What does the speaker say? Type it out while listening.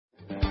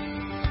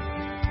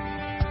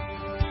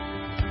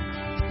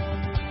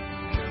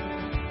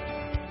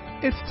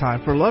It's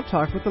time for Love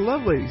Talk with the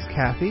Love Ladies,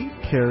 Cathy,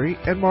 Kerri,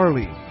 and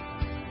Marlene.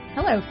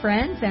 Hello,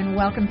 friends, and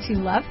welcome to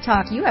Love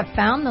Talk. You have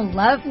found the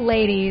Love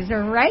Ladies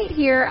right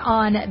here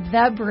on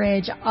The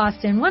Bridge,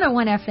 Austin,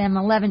 101 FM,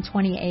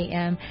 1120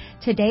 AM.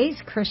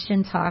 Today's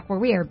Christian Talk, where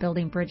we are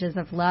building bridges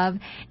of love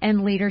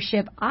and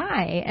leadership.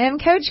 I am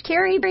Coach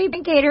Kerri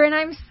Brinkoeter, and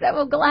I'm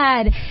so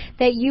glad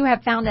that you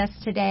have found us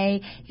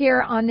today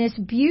here on this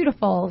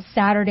beautiful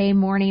Saturday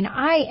morning.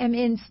 I am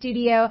in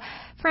studio.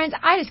 Friends,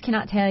 I just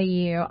cannot tell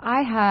you,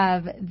 I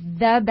have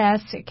the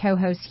best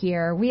co-host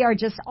here. We are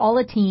just all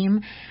a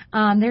team.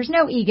 There's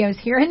no egos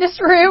here in this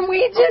room.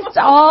 We just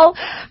all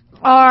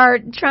are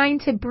trying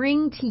to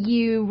bring to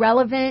you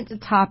relevant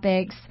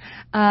topics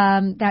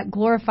that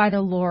glorify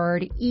the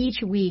Lord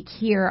each week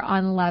here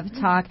on Love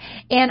Talk.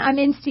 And I'm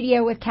in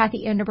studio with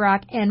Cathy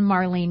Endebrock and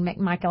Marlene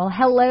McMichael.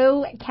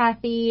 Hello,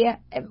 Cathy.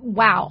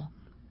 Wow.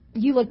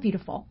 You look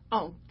beautiful.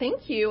 Oh,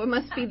 thank you. It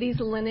must be these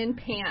linen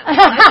pants.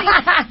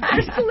 I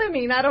think they're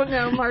slimming. I don't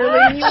know,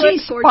 Marlene.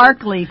 She's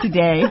sparkly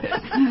today.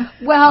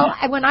 Well,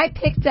 when I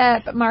picked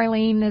up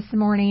Marlene this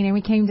morning and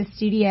we came to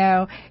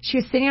studio, she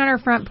was sitting on her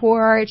front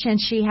porch and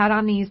she had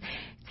on these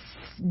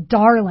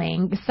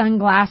darling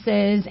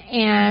sunglasses,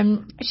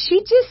 and she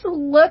just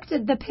looked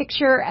at the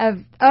picture of,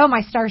 oh, my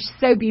stars,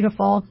 so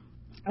beautiful.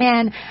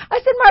 And I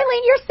said,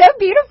 Marlene, you're so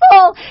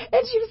beautiful.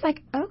 And she was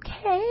like,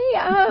 okay.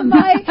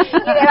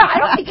 I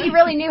don't think you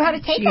really knew how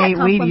to take that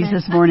compliment. She ate Wheaties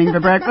this morning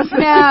for breakfast.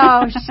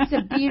 No, she's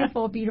a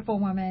beautiful, beautiful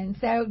woman.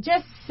 So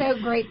just so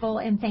grateful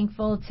and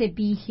thankful to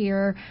be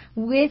here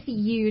with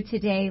you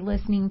today,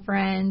 listening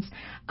friends.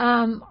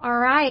 All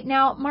right.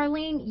 Now,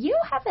 Marlene, you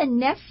have a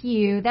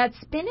nephew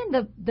that's been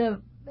in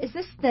is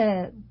this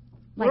the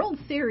World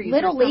Series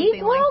Little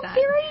League World like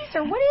Series?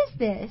 Or what is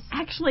this?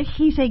 Actually,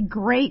 he's a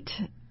great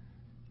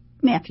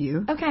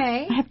nephew.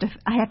 Okay.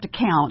 I have to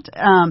count.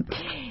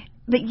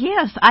 But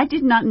yes, I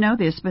did not know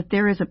this, but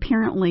there is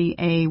apparently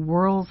a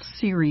World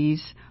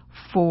Series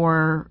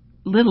for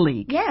Little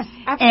League. Yes,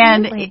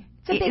 absolutely.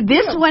 And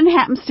this one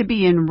happens to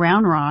be in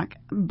Round Rock,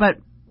 but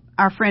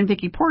our friend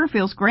Vicki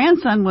Porterfield's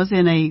grandson was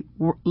in a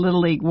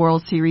Little League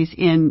World Series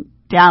in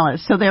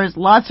Dallas. So there's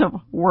lots of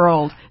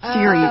World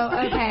Series.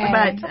 Oh, okay.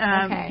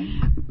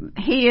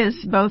 But he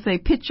is both a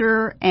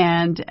pitcher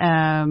and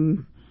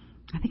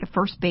I think a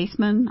first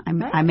baseman.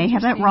 I may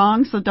have that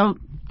wrong, so don't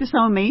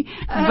disown me.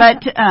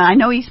 But I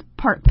know he's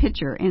part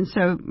pitcher. And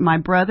so my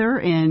brother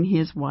and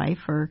his wife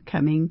are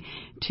coming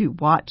to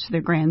watch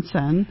their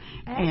grandson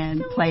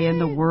and play in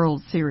the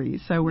World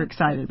Series. So we're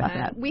excited about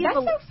that. That's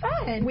so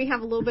fun. We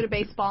have a little bit of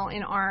baseball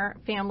in our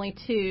family,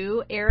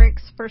 too.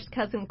 Eric's first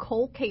cousin,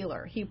 Cole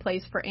Kaler, he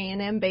plays for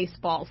A&M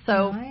baseball.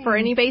 So for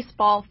any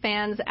baseball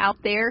fans out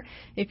there,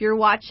 if you're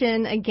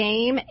watching a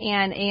game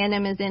and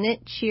A&M is in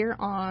it, cheer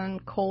on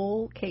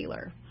Cole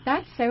Kaler.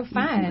 That's so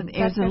fun.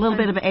 There's a little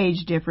bit of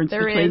age difference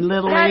between is.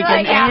 Little League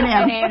and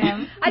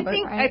A&M.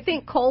 I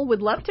think Cole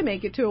would love to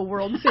make it to a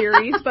World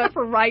Series, but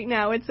for right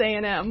now it's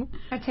A&M.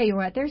 I tell you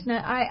what,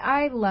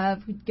 I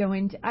love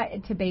going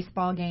to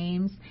baseball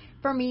games.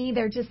 For me,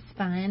 they're just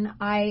fun.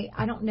 I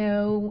don't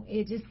know,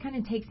 it just kind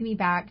of takes me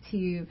back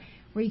to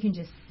where you can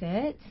just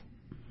sit,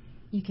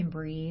 you can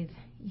breathe,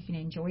 you can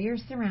enjoy your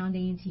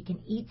surroundings, you can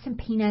eat some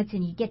peanuts,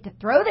 and you get to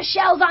throw the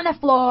shells on the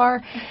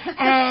floor.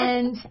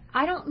 And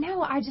I don't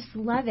know, I just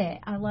love it.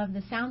 I love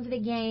the sounds of the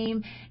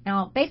game.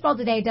 Now, baseball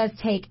today does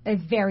take a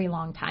very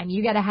long time.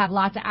 You got to have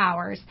lots of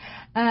hours.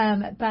 But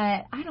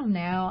I don't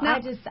know. Now,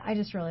 I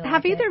just really like it.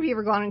 Have either of you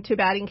ever gone into a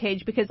batting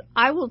cage? Because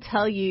I will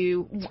tell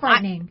you, it's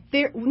frightening.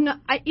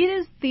 It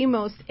is the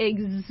most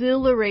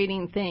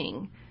exhilarating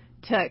thing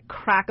to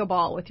crack a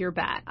ball with your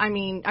bat. I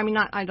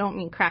don't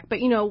mean crack, but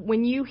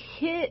when you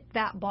hit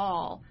that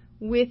ball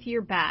with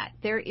your bat,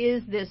 there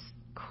is this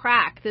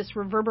crack, this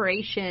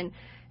reverberation,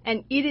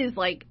 and it is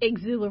like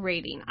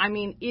exhilarating. I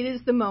mean, it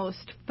is the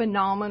most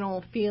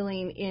phenomenal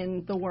feeling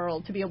in the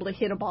world to be able to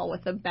hit a ball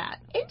with a bat.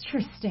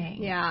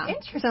 Interesting. Yeah.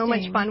 Interesting. So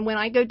much fun. When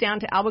I go down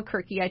to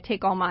Albuquerque, I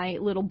take all my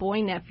little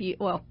nephews,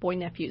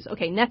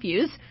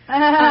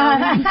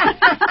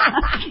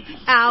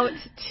 out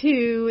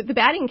to the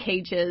batting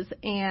cages,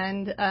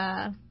 and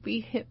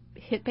we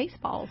hit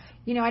baseballs.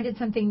 I did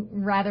something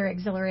rather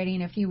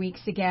exhilarating a few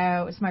weeks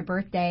ago. It was my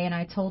birthday, and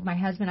I told my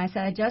husband, I said,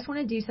 I just want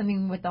to do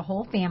something with the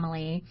whole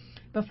family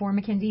before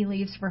Mackenzie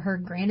leaves for her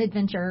grand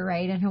adventure,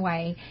 right, in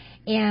Hawaii.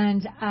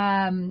 And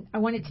I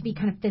want it to be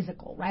kind of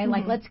physical, right? Mm-hmm.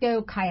 Like, let's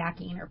go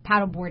kayaking or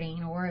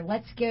paddleboarding, or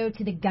let's go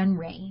to the gun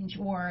range,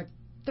 or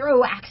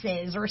throw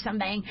axes or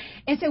something.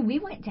 And so we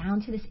went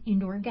down to this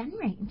indoor gun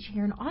range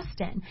here in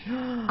Austin.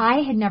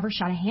 I had never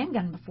shot a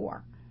handgun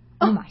before.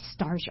 Oh, my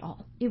stars,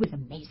 y'all. It was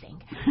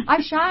amazing.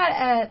 I've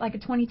shot like a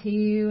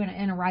 .22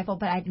 and a rifle,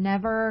 but I've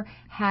never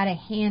had a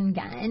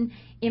handgun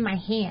in my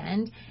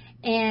hand.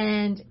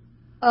 And,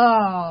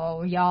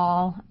 oh,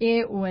 y'all,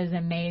 it was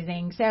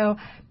amazing. So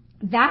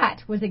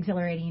that was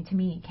exhilarating to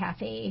me,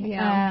 Cathy.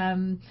 Yeah.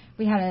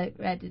 We had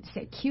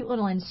a cute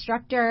little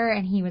instructor,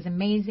 and he was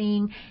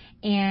amazing.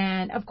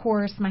 And, of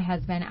course, my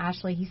husband,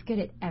 Ashley, he's good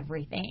at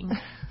everything.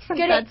 He's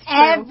good at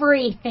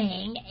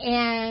everything.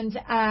 And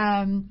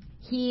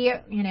He,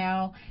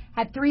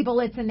 had 3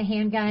 bullets in the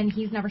handgun.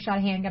 He's never shot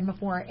a handgun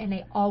before, and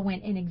they all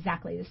went in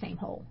exactly the same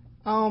hole.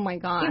 Oh my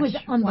gosh. It was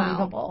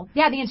unbelievable. Wow.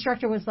 Yeah, the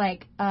instructor was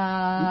like,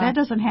 that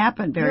doesn't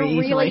happen very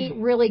you're easily.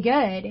 Really, really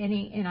good.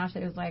 And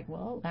Ashley was like,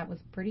 well, that was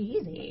pretty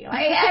easy.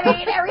 I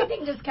mean,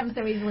 everything just comes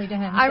so easily to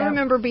him. I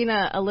remember being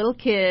a little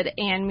kid,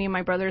 and me and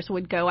my brothers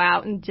would go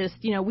out and just,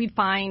 we'd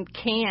find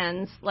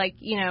cans,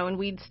 and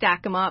we'd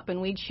stack them up,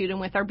 and we'd shoot them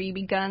with our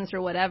BB guns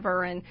or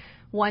whatever. And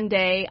one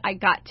day I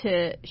got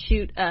to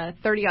shoot a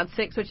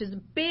 30-06, which is a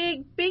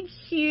big,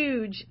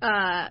 huge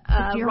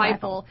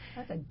rifle.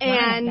 That's a giant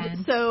and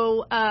gun.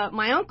 So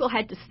my uncle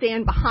had to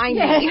stand behind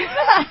me.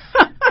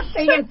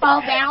 So you can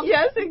fall down?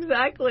 Yes,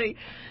 exactly.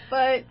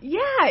 But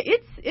yeah,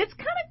 it's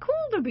kind of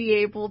cool to be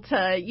able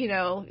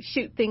to,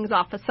 shoot things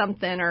off of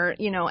something or,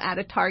 at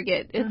a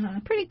target. It's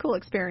a pretty cool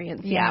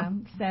experience. Yeah.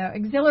 So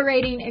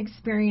exhilarating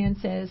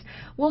experiences.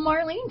 Well,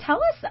 Marlene, tell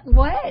us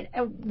what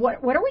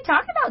are we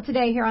talking about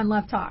today here on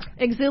Love Talk?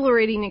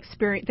 Exhilarating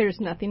experience.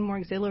 There's nothing more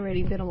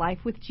exhilarating than a life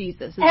with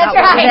Jesus. Is That's that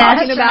what we're right.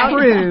 talking about?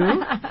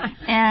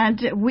 True.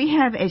 And we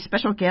have a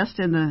special guest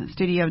in the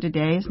studio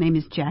today. His name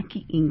is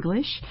Jackie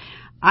English.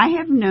 I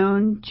have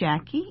known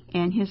Jackie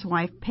and his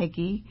wife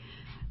Peggy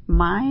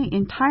my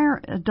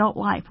entire adult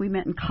life. We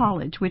met in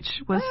college, which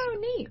was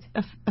neat.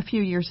 A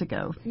few years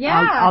ago.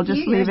 Yeah, I'll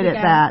just leave it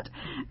at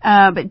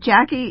that. But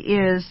Jackie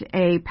is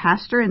a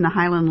pastor in the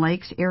Highland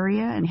Lakes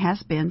area and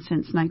has been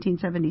since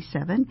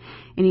 1977.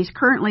 And he's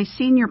currently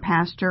senior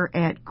pastor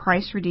at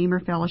Christ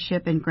Redeemer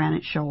Fellowship in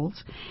Granite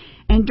Shoals.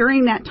 And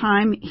during that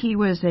time, he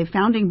was a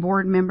founding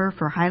board member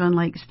for Highland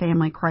Lakes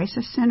Family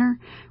Crisis Center,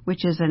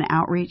 which is an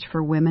outreach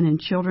for women and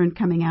children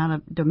coming out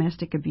of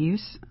domestic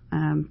abuse,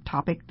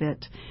 topic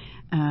that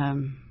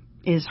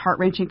is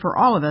heart-wrenching for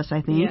all of us,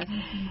 I think,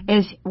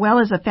 as well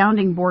as a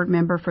founding board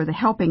member for the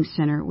Helping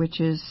Center, which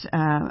is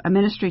a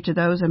ministry to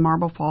those in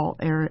Marble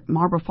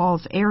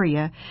Falls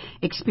area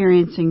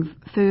experiencing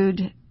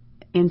food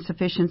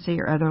insufficiency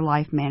or other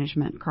life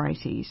management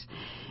crises.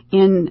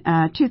 In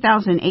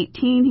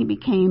 2018, he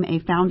became a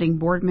founding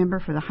board member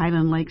for the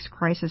Highland Lakes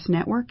Crisis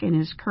Network and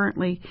is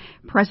currently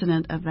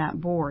president of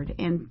that board.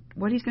 And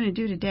what he's going to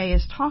do today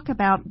is talk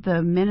about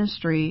the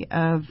ministry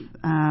of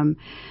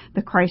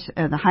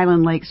the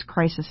Highland Lakes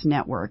Crisis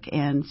Network.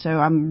 And so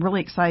I'm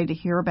really excited to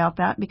hear about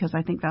that because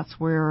I think that's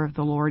where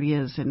the Lord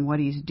is and what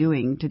he's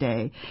doing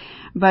today.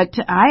 But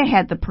I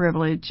had the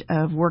privilege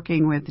of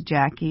working with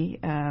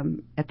Jackie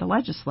at the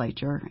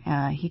legislature.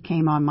 He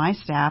came on my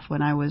staff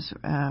when I was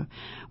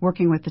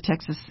working with the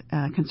Texas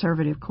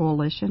Conservative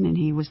Coalition, and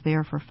he was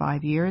there for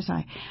 5 years.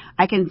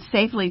 I can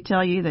safely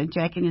tell you that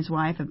Jackie and his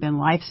wife have been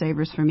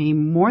lifesavers for me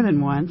more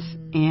than once,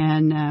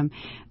 and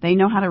they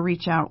know how to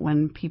reach out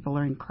when people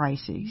are in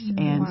crises.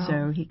 And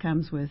so he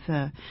comes with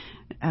a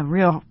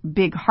real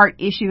big heart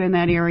issue in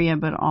that area,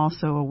 but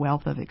also a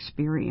wealth of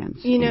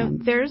experience.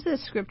 There's a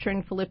scripture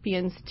in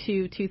Philippians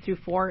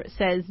 2:2-4. It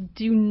says,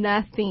 "Do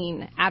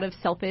nothing out of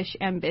selfish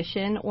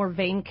ambition or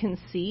vain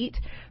conceit,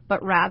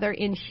 but rather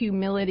in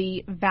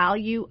humility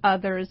value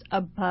others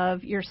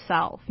above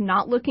yourself,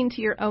 not looking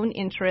to your own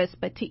interests,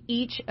 but to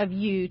each of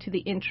you to the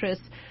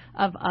interests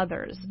of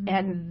others."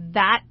 And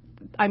that,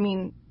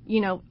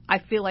 I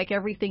feel like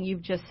everything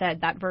you've just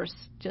said, that verse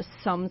just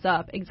sums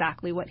up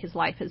exactly what his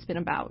life has been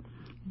about.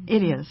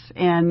 It is,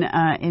 and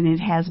it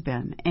has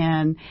been.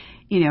 And,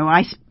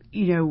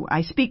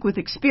 I speak with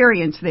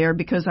experience there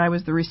because I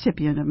was the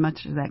recipient of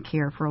much of that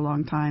care for a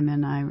long time,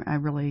 and I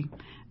really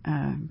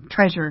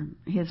treasure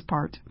his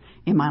part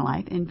in my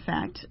life. In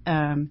fact,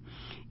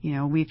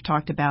 we've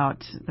talked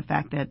about the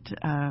fact that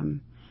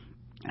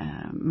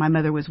my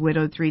mother was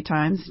widowed 3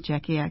 times.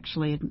 Jackie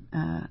actually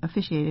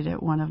officiated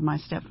at one of my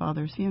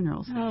stepfather's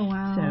funerals. Oh,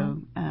 wow.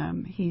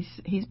 So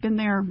he's been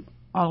there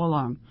all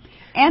along.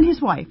 And his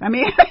wife. I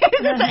mean,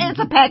 it's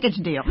a package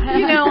deal.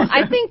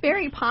 I think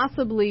very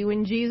possibly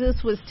when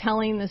Jesus was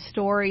telling the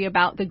story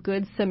about the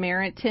Good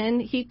Samaritan,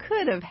 he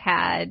could have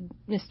had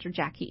Mr.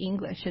 Jackie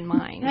English in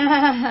mind.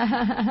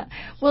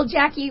 Well,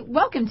 Jackie,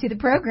 welcome to the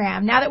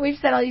program. Now that we've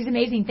said all these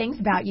amazing things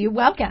about you,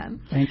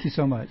 welcome. Thank you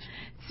so much.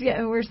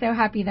 So we're so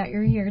happy that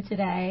you're here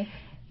today.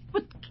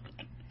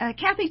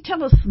 Cathy,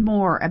 tell us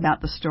more about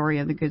the story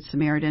of the Good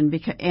Samaritan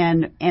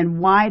and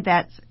why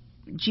that's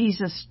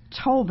Jesus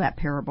told that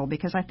parable,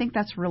 because I think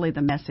that's really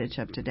the message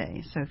of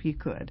today. So if you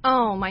could.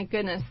 Oh, my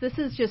goodness. This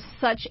is just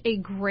such a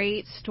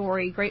great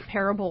story, great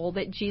parable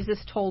that Jesus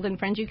told. And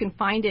friends, you can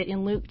find it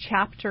in Luke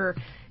chapter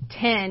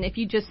 10 if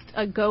you just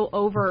go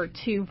over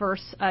to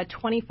verse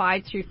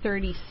 25 through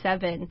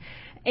 37.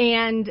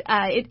 And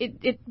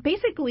it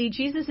basically,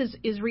 Jesus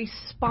is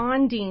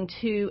responding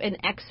to an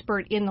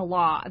expert in the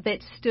law that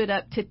stood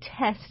up to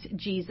test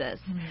Jesus.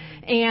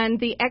 And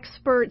the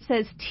expert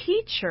says,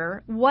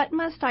 "Teacher, what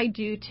must I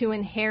do to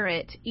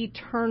inherit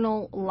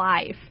eternal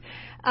life?"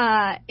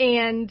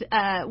 And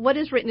what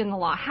is written in the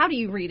law? How do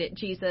you read it,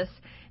 Jesus?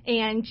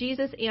 And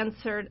Jesus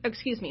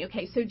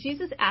so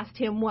Jesus asked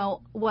him,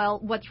 well,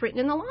 what's written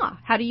in the law?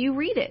 How do you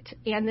read it?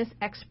 And this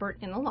expert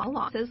in the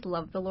law says,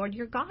 love the Lord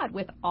your God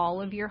with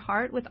all of your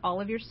heart, with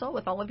all of your soul,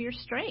 with all of your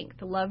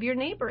strength. Love your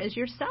neighbor as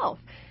yourself.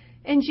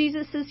 And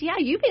Jesus says, yeah,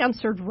 you've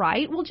answered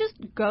right. Well, just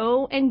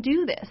go and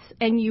do this,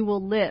 and you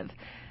will live.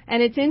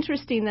 And it's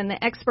interesting, then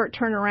the expert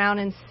turned around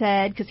and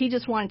said, because he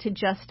just wanted to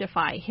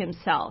justify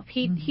himself,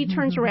 he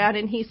turns around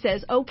and he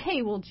says,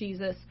 okay, well,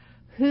 Jesus,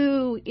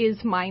 who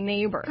is my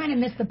neighbor? Kind of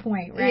missed the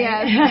point,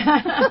 right?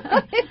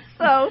 Yes.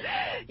 So,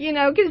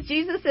 because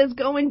Jesus says,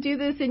 go and do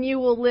this and you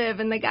will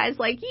live. And the guy's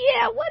like,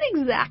 yeah, what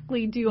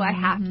exactly do I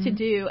have to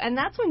do? And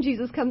that's when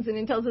Jesus comes in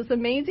and tells this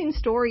amazing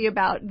story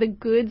about the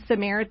Good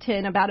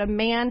Samaritan, about a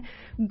man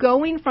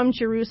going from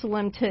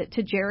Jerusalem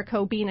to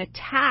Jericho, being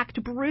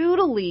attacked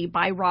brutally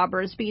by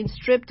robbers, being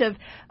stripped of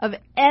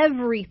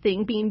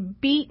everything, being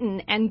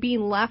beaten and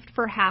being left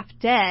for half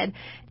dead.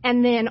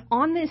 And then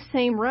on this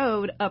same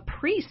road, a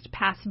priest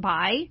passed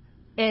by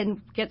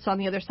and gets on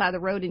the other side of the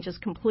road and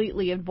just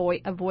completely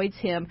avoids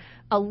him.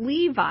 A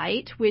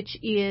Levite, which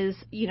is,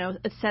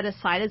 set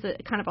aside as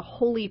a kind of a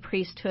holy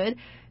priesthood,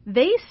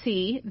 they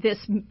see this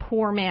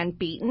poor man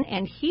beaten,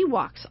 and he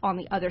walks on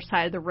the other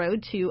side of the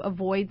road to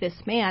avoid this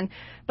man.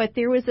 But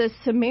there was a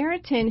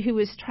Samaritan who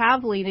was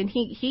traveling, and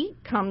he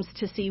comes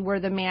to see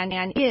where the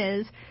man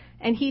is,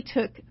 and he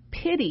took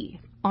pity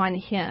on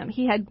him.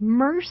 He had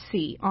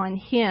mercy on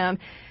him,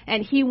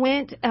 and he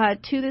went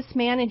to this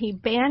man, and he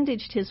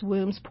bandaged his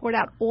wounds, poured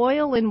out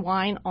oil and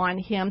wine on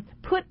him,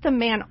 put the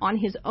man on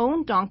his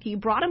own donkey,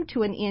 brought him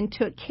to an inn,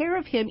 took care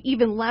of him,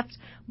 even left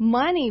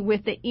money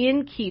with the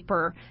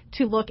innkeeper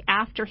to look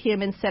after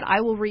him, and said, I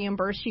will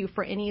reimburse you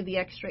for any of the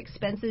extra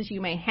expenses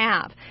you may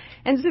have.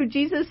 And so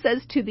Jesus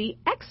says to the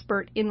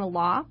expert in the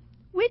law,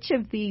 which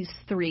of these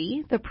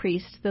three, the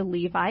priest, the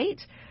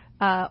Levite,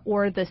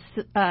 or the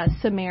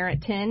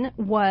Samaritan,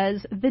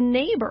 was the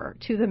neighbor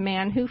to the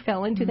man who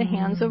fell into the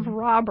hands of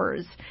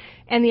robbers?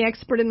 And the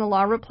expert in the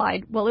law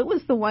replied, well, it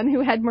was the one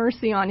who had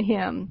mercy on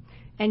him.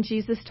 And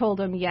Jesus told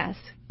him, yes,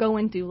 go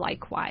and do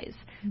likewise.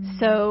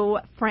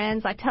 So,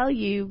 friends, I tell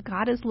you,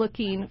 God is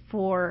looking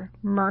for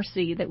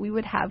mercy, that we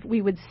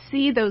would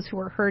see those who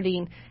are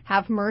hurting,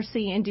 have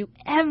mercy, and do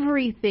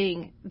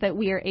everything that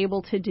we are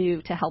able to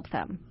do to help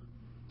them.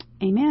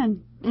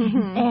 Amen.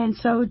 Mm-hmm. And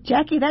so,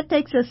 Jackie, that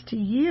takes us to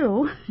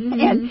you. Mm-hmm.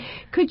 And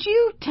could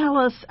you tell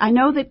us, I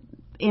know that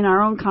in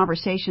our own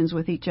conversations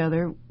with each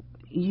other,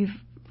 you've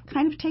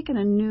kind of taken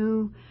a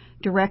new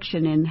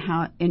direction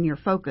in your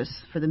focus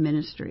for the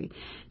ministry.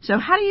 So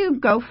how do you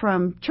go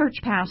from church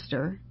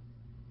pastor,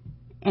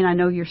 and I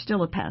know you're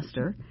still a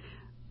pastor,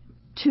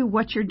 to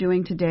what you're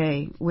doing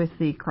today with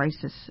the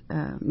Crisis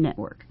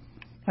Network?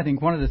 I think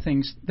one of the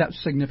things that was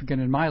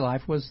significant in my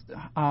life was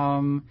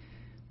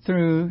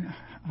through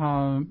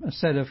a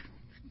set of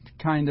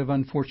kind of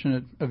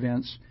unfortunate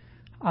events,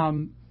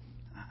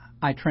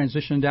 I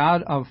transitioned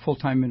out of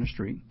full-time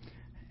ministry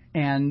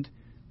and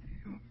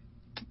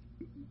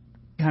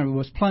kind of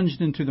was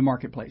plunged into the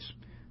marketplace.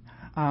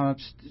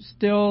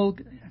 Still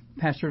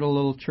pastored a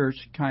little church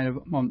kind of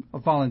on a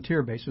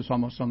volunteer basis,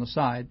 almost on the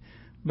side,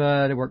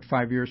 but I worked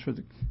 5 years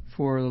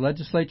for the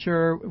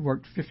legislature,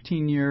 worked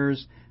 15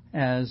 years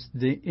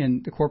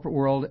in the corporate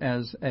world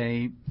as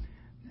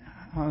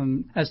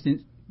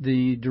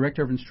the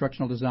director of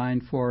instructional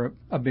design for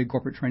a big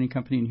corporate training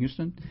company in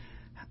Houston.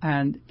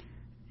 And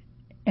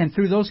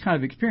through those kind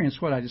of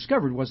experience, what I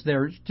discovered was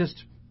there's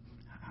just,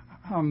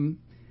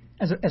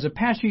 as a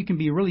pastor, you can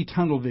be really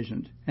tunnel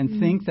visioned and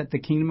think that the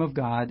kingdom of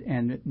God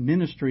and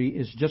ministry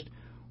is just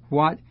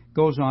what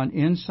goes on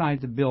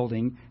inside the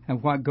building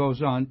and what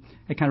goes on.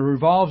 It kind of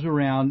revolves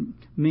around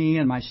me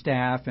and my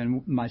staff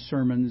and my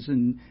sermons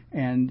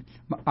and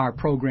our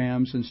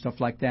programs and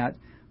stuff like that.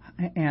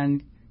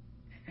 And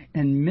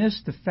miss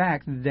the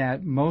fact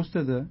that most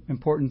of the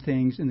important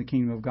things in the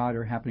kingdom of God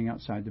are happening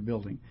outside the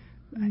building.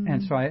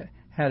 And so I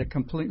had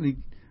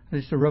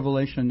just a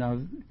revelation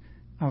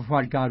of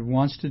what God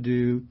wants to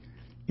do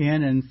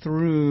in and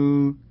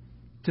through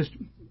just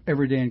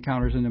everyday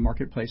encounters in the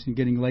marketplace and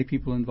getting lay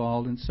people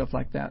involved and stuff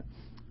like that.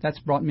 That's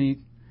brought me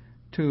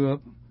to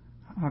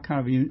a kind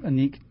of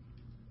unique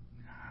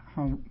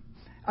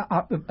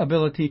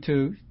ability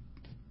to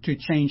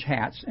change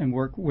hats and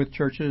work with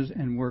churches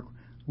and work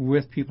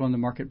with people in the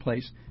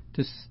marketplace.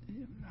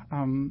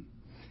 I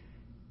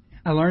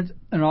learned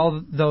in all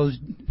of those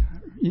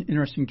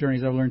interesting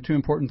journeys, I've learned two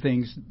important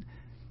things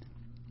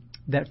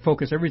that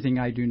focus everything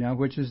I do now,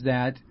 which is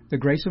that the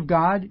grace of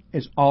God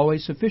is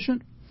always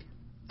sufficient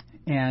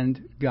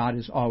and God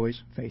is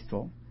always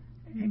faithful.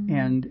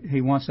 And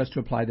He wants us to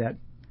apply that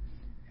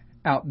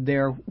out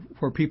there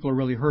where people are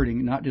really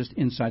hurting, not just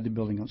inside the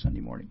building on Sunday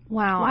morning.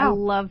 Wow. I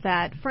love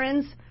that.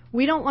 Friends,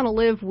 we don't want to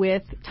live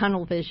with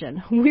tunnel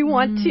vision. We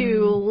want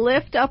to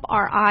lift up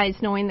our eyes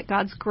knowing that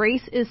God's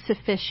grace is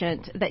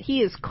sufficient, that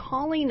He is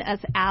calling us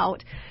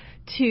out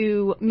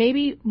to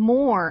maybe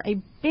a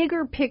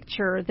bigger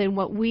picture than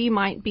what we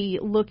might be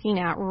looking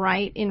at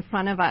right in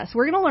front of us.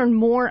 We're going to learn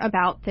more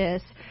about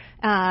this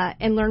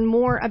and learn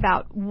more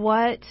about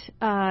what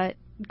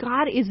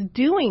God is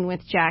doing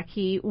with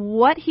Jackie,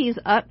 what He's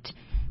up to.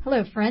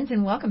 Hello, friends,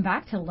 and welcome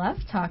back to Love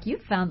Talk.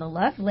 You've found the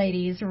Love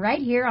Ladies right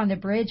here on the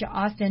Bridge,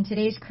 Austin.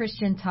 Today's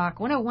Christian Talk,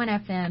 101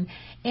 FM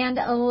and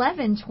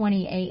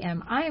 1120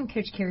 AM. I am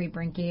Coach Kerri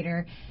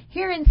Brinkoeter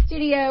here in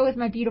studio with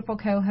my beautiful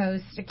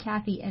co-hosts,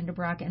 Cathy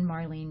Endebrock and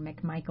Marlene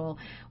McMichael.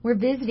 We're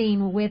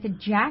visiting with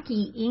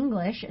Jackie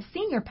English,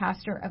 Senior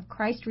Pastor of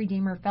Christ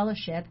Redeemer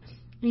Fellowship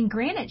in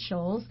Granite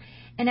Shoals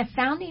and a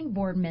founding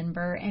board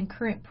member and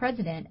current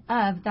president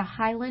of the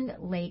Highland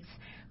Lakes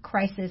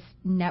Crisis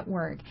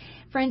Network.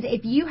 Friends,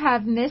 if you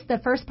have missed the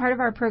first part of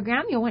our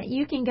program,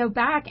 you can go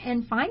back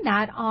and find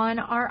that on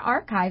our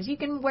archives.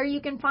 Where you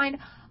can find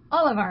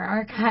all of our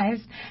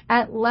archives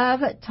at Love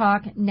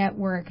Talk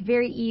Network.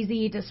 Very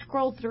easy to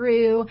scroll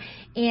through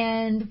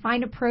and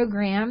find a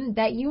program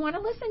that you want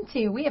to listen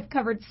to. We have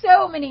covered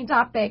so many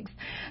topics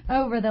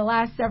over the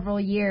last several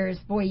years.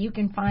 Boy, you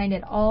can find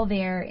it all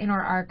there in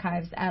our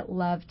archives at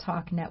Love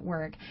Talk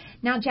Network.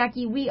 Now,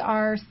 Jackie, we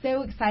are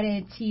so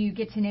excited to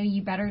get to know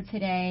you better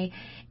today.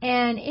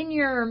 And in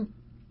your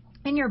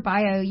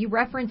bio, you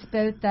reference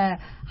both the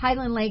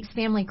Highland Lakes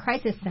Family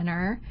Crisis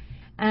Center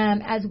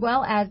as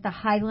well as the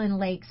Highland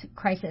Lakes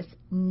Crisis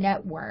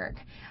Network.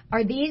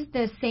 Are these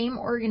the same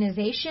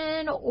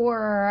organization,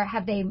 or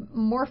have they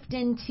morphed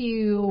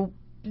into,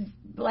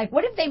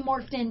 what have they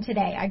morphed in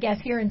today, I guess,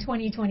 here in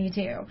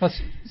 2022?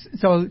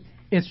 So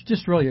it's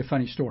just really a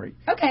funny story.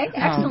 Okay,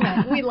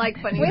 excellent. We like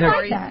funny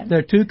stories. Like that.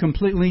 They're two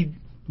completely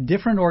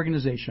different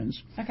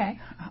organizations. Okay.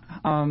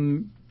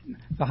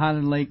 The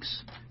Highland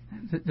Lakes,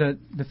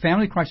 the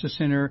Family Crisis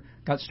Center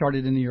got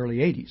started in the early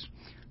 80s.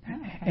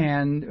 Okay.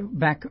 And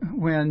back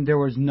when there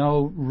was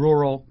no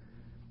rural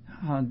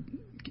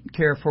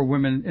care for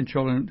women and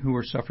children who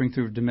were suffering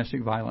through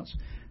domestic violence.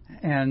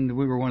 And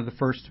we were one of the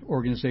first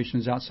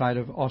organizations outside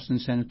of Austin,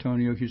 San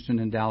Antonio, Houston,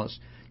 and Dallas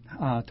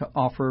to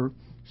offer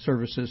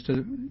services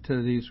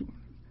to these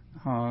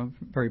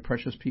very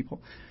precious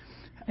people.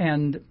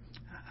 And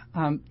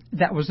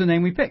that was the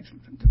name we picked,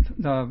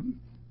 the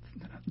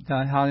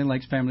Highland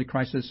Lakes Family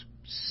Crisis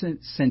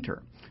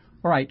Center.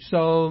 All right,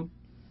 so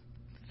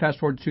fast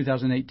forward to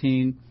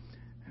 2018,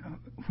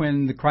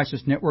 when the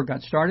Crisis Network got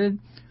started,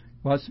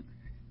 was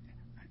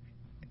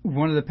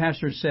one of the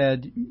pastors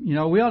said, we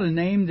ought to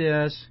name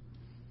this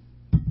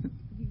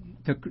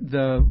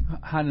the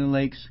Highland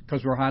Lakes,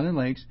 because we're Highland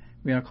Lakes.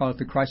 We ought to call it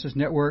the Crisis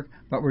Network,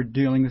 but we're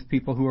dealing with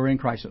people who are in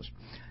crisis.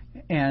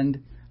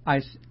 And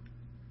I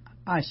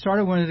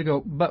started wanting to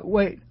go, but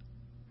wait,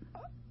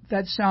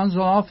 that sounds an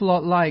awful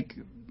lot like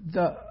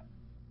the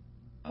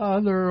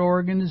other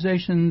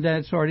organization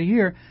that's already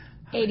here.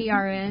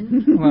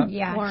 ADRN. Well,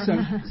 yeah.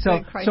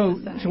 So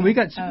we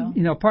got,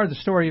 part of the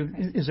story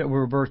is that we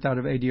were birthed out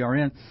of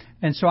ADRN.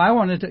 And so I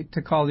wanted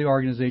to call the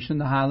organization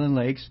the Highland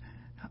Lakes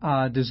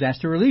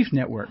Disaster Relief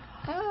Network.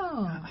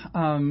 Oh.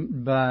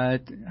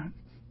 But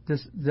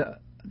the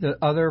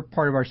other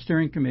part of our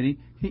steering committee,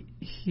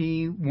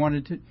 he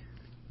wanted to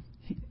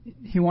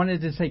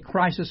say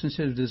crisis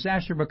instead of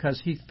disaster because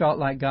he felt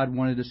like God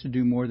wanted us to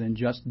do more than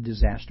just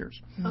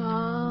disasters.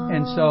 Oh.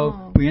 And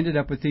so we ended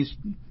up with these.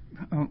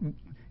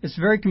 It's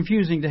very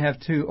confusing to have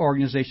two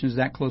organizations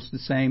that close to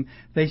the same.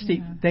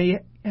 They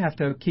have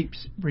to keep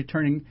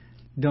returning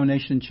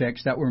donation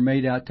checks that were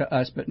made out to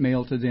us but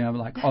mailed to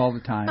them all the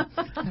time.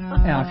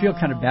 And I feel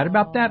kind of bad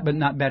about that, but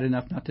not bad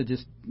enough not to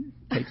just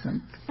take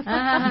them.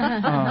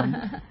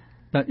 But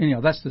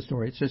that's the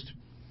story. It's just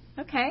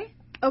Okay,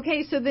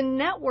 so the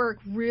network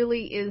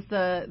really is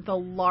the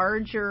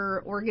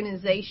larger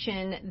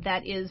organization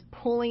that is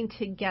pulling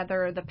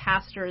together the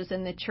pastors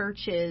and the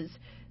churches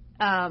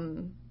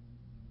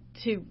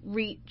to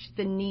reach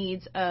the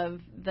needs of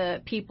the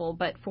people,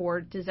 but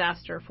for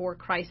disaster, for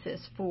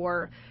crisis,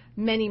 for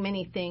many,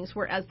 many things,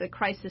 whereas the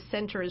Crisis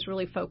Center is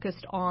really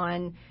focused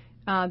on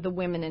the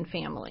women and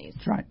families.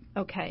 That's right.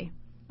 Okay,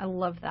 I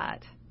love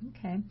that.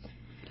 Okay.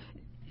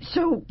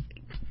 So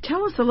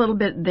tell us a little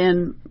bit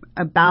then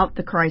about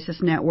the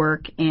Crisis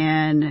Network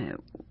and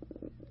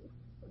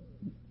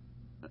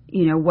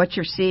what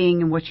you're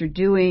seeing and what you're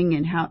doing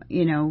and how,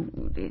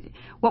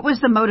 what was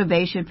the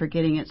motivation for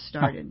getting it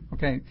started?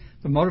 Okay.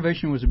 The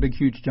motivation was a big,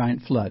 huge,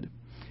 giant flood.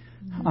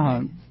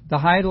 Okay. The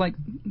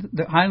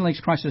Highland Lakes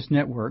Crisis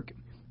Network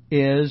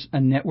is a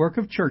network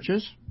of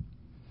churches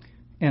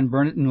in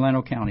Burnett and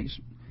Llano counties.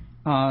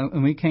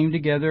 And we came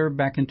together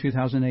back in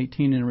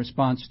 2018 in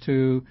response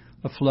to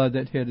a flood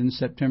that hit in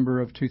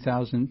September of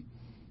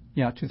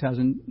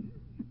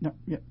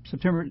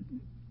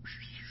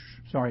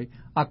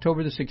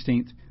October the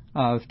 16th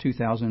of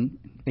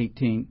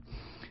 2018.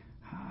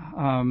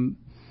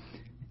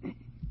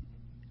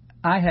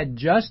 I had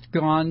just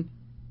gone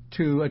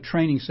to a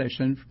training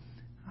session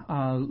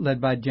led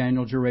by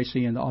Daniel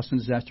Geraci and the Austin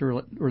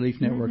Disaster Relief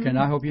Network, and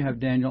I hope you have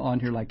Daniel on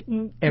here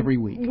every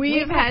week.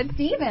 We've had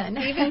Stephen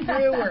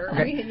Brewer.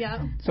 Okay.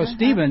 Yeah. So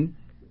Stephen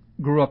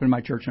grew up in my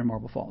church in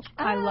Marble Falls.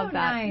 I love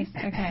that. Nice.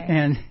 Okay.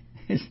 And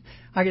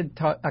I could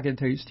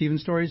tell you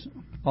Stephen's stories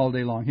all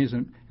day long. He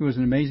was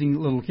an amazing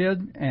little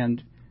kid,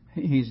 and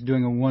he's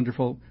doing a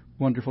wonderful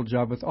wonderful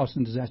job with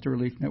Austin Disaster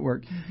Relief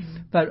Network.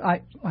 But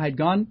I had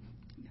gone,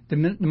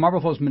 the Marble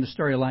Falls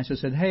Ministerial Alliance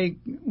said, hey,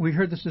 we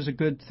heard this is a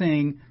good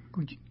thing.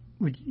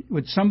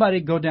 Would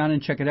somebody go down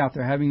and check it out?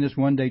 They're having this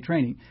one-day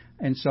training.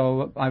 And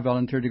so I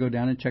volunteered to go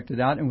down and checked it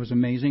out. It was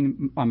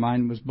amazing. My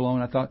mind was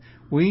blown. I thought,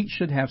 we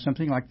should have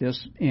something like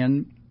this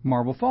in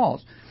Marble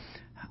Falls.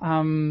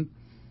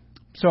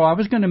 So I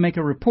was going to make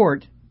a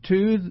report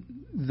to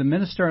the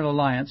Ministerial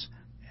Alliance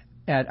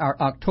at our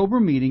October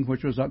meeting,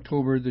 which was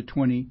October the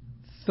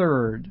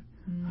 23rd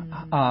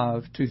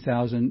of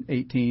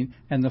 2018,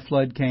 and the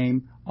flood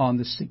came on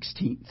the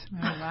 16th.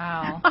 Oh,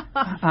 wow.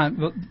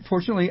 But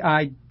fortunately,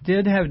 I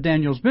did have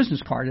Daniel's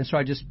business card, and so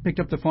I just picked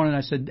up the phone and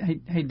I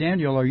said, hey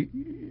Daniel,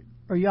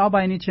 are y'all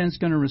by any chance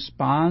going to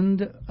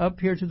respond up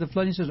here to the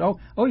flood? He says, oh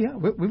yeah,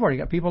 we've already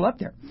got people up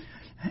there.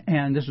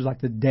 And this was like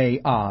the day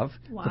of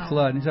the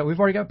flood. And so we've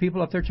already got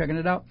people up there checking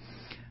it out.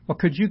 Well,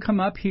 could you come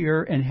up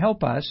here and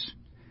help us?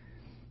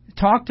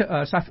 Talk to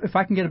us. If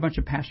I can get a bunch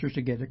of pastors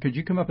together, could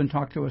you come up and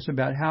talk to us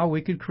about how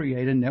we could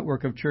create a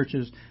network of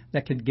churches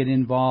that could get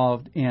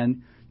involved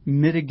in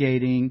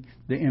mitigating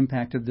the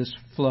impact of this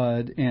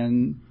flood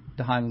in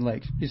the Highland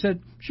Lakes? He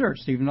said, sure,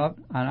 Stephen,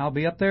 I'll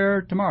be up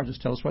there tomorrow.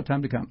 Just tell us what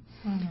time to come.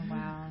 Oh,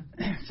 wow.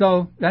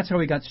 So that's how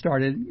we got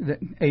started.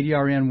 The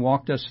ADRN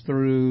walked us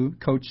through,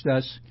 coached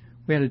us.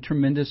 We had a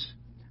tremendous...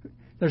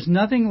 There's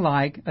nothing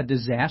like a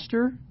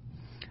disaster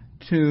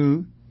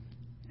to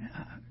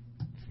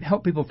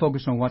help people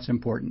focus on what's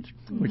important,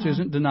 which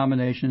isn't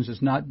denominations,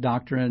 it's not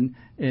doctrine,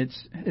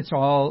 it's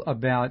all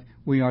about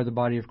we are the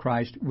body of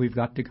Christ. We've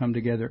got to come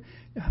together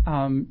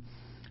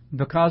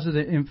because of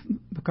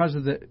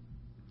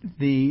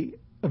the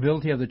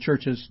ability of the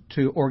churches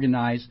to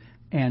organize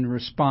and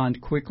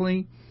respond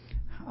quickly.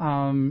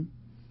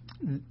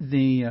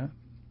 The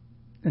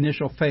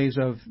initial phase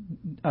of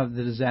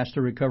the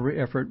disaster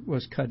recovery effort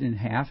was cut in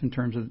half in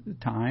terms of the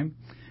time.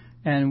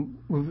 And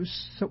we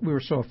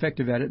were so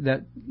effective at it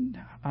that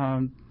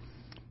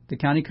the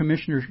county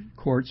commissioner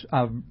courts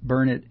of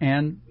Burnett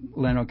and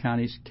Llano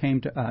counties came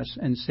to us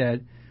and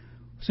said,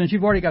 since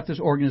you've already got this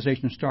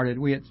organization started,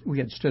 we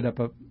had stood up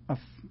a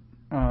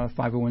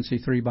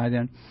 501c3 by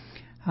then.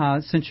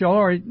 Since y'all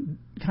are already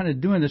kind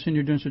of doing this and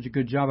you're doing such a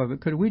good job of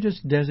it, could we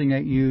just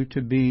designate you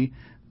to be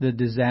the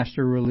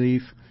disaster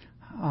relief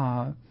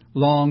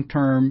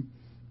long-term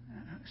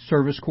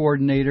service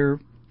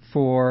coordinator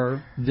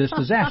for this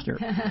disaster?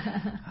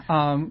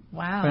 Wow.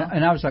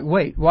 And I was like,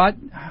 wait, what?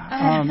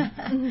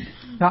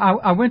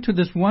 I went to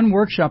this one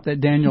workshop that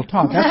Daniel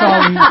taught.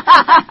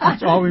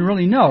 That's all we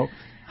really know.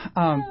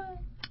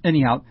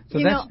 Anyhow, so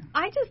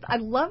I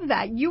love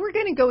that. You were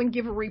going to go and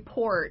give a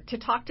report to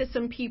talk to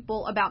some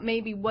people about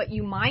maybe what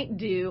you might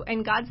do,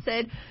 and God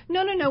said,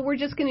 no, we're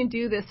just going to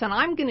do this, and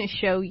I'm going to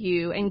show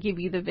you and give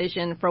you the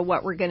vision for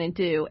what we're going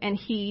to do. And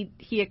he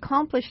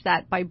accomplished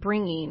that by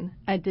bringing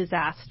a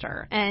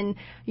disaster. And,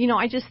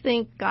 I just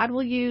think God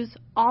will use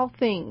all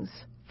things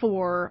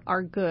for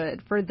our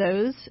good, for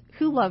those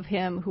who love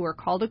him, who are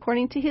called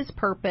according to his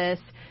purpose.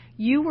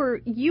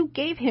 You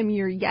gave him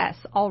your yes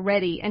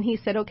already, and he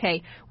said,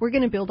 okay, we're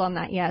going to build on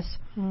that yes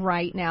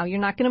right now. You're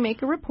not going to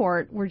make a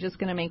report. We're just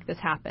going to make this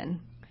happen.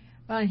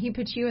 Well, and he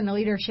put you in the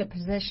leadership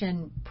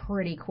position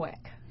pretty quick.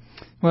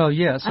 Well,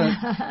 yes.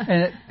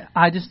 And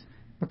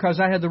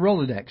because I had the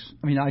Rolodex.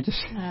 I mean, I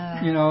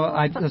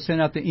sent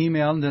out the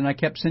email, and then I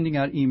kept sending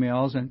out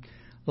emails, and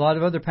a lot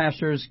of other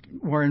pastors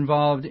were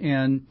involved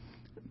in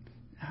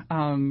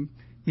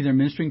either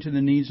ministering to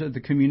the needs of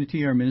the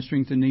community or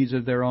ministering to the needs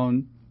of their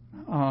own.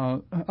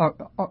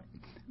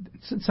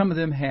 Some of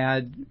them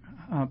had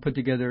put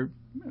together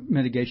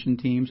mitigation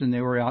teams, and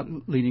they were out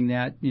leading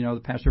that. The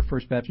pastor of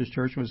First Baptist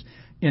Church was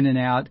in and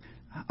out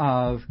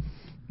of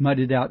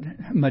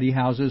muddy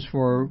houses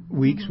for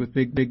weeks with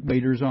big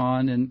waders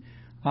on, and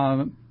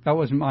that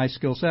wasn't my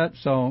skill set.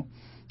 So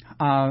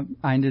I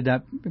ended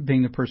up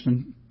being the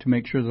person to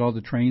make sure that all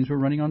the trains were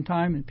running on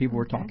time and people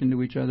were talking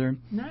to each other.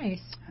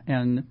 Nice.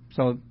 And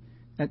so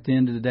at the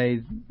end of the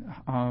day,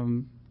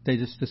 they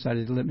just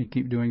decided to let me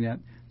keep doing that.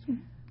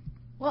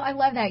 Well, I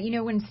love that.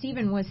 When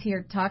Stephen was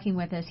here talking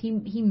with us,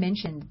 he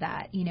mentioned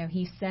that.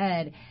 He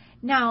said,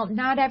 now,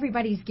 not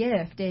everybody's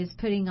gift is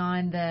putting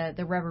on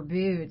the rubber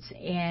boots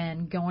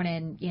and going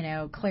and,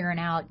 clearing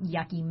out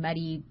yucky,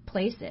 muddy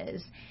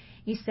places.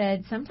 He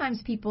said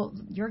sometimes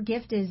your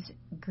gift is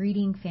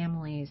greeting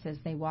families as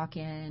they walk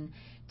in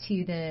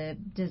to the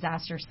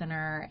disaster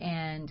center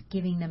and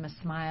giving them a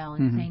smile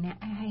and saying,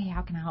 hey,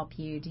 how can I help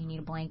you? Do you need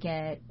a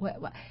blanket? What?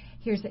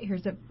 Here's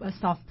a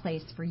soft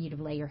place for you to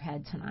lay your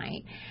head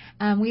tonight.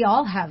 We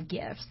all have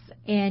gifts,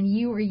 and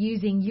you were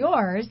using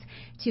yours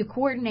to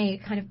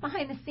coordinate kind of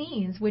behind the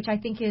scenes, which I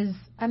think is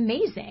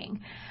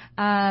amazing.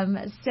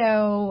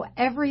 So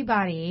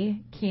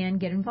everybody can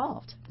get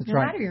involved, no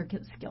matter your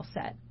skill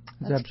set.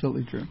 That's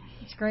absolutely true.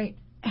 It's great.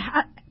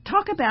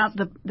 Talk about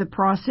the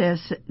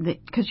process,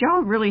 because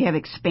y'all really have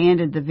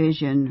expanded the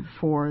vision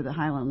for the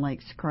Highland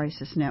Lakes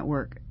Crisis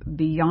Network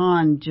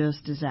beyond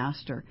just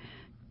disaster.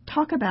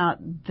 Talk about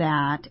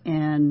that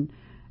and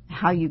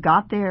how you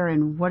got there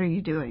and what are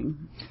you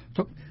doing?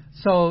 So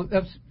So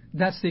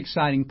that's the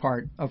exciting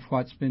part of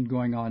what's been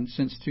going on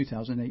since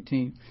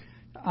 2018.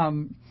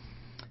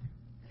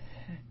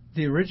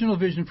 The original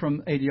vision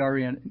from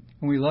ADRN,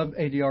 and we love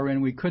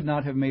ADRN. We could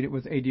not have made it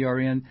with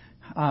ADRN.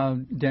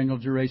 Daniel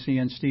Geraci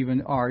and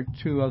Stephen are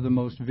two of the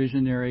most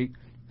visionary,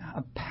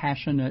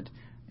 passionate,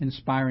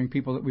 inspiring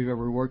people that we've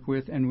ever worked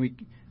with,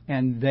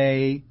 and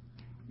they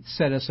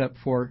set us up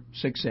for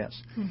success.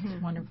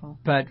 Mm-hmm. Wonderful.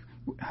 But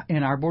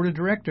in our board of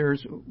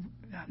directors,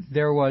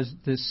 there was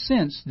this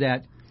sense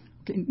that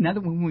now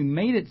that when we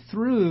made it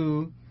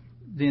through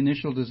the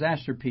initial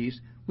disaster piece,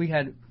 we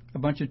had a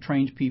bunch of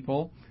trained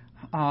people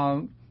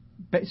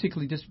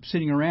basically just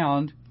sitting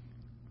around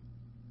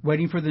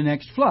waiting for the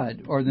next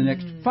flood or the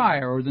next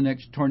fire or the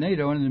next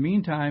tornado. And in the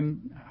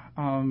meantime,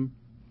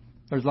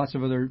 there's lots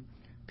of other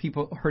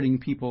people, hurting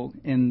people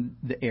in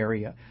the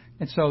area.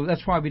 And so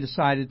that's why we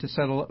decided to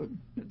settle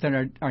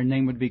that our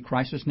name would be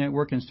Crisis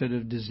Network instead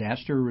of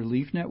Disaster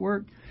Relief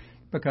Network,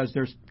 because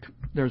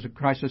there's a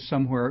crisis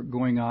somewhere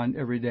going on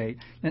every day.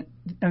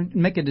 And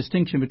make a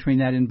distinction between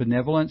that and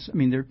benevolence. I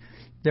mean,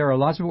 there are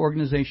lots of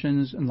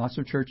organizations and lots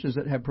of churches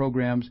that have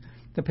programs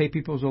to pay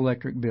people's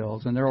electric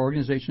bills, and there are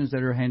organizations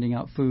that are handing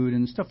out food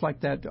and stuff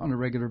like that on a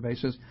regular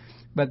basis.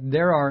 But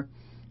there are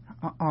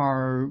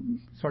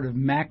sort of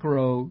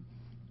macro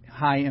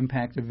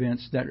high-impact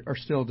events that are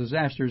still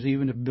disasters,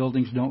 even if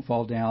buildings don't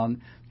fall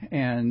down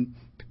and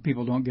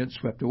people don't get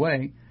swept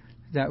away,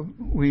 that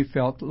we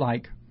felt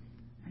like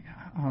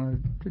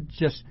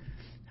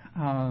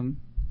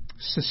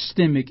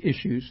systemic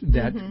issues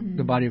that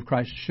the body of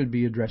Christ should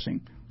be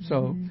addressing.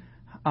 So,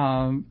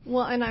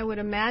 well, and I would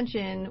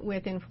imagine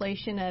with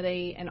inflation at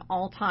an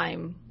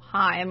all-time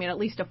high, I mean, at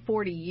least a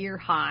 40-year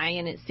high,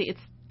 and it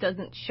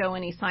doesn't show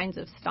any signs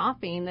of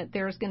stopping, that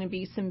there's going to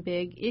be some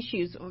big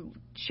issues.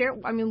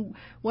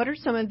 What are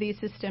some of these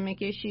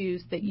systemic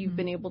issues that you've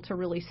been able to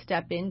really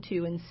step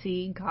into and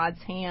see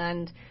God's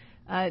hand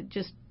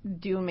just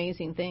do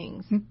amazing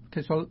things?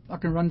 Okay, so I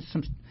can run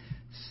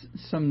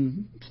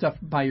some stuff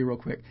by you real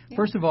quick. Yeah.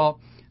 First of all,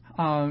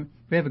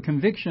 we have a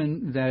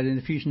conviction that in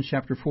Ephesians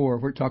chapter 4,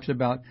 where it talks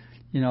about,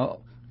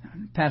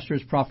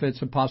 pastors,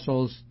 prophets,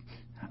 apostles,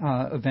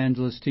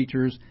 evangelists,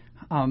 teachers.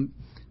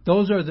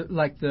 Those are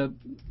the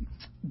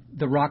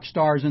rock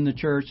stars in the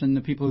church, and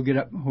the people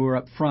who are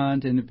up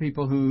front, and the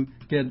people who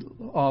get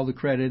all the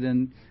credit.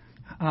 And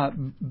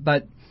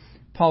but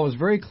Paul was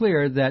very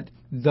clear that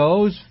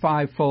those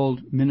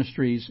fivefold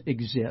ministries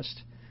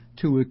exist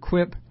to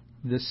equip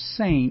the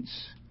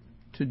saints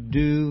to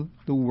do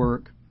the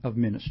work of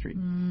ministry.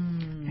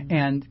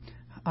 And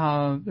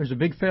there's a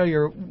big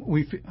failure.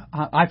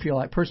 I feel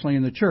like personally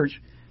in the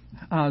church,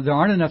 there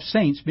aren't enough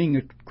saints being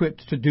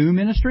equipped to do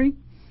ministry.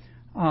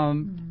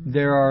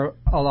 There are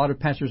a lot of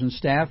pastors and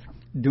staff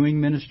doing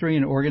ministry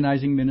and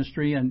organizing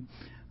ministry and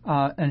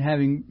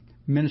having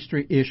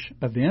ministry-ish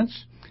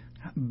events,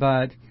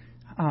 but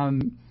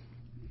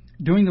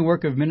doing the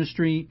work of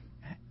ministry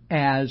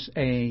as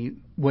a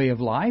way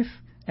of life,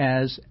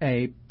 as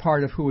a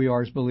part of who we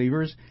are as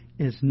believers,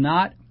 is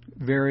not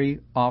very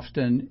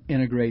often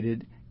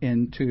integrated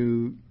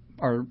into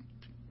our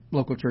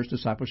local church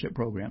discipleship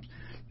programs.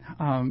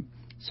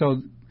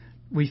 So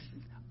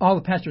all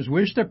the pastors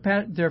wish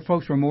their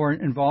folks were more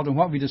involved, and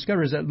what we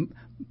discover is that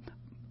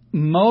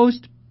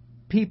most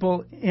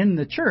people in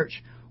the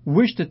church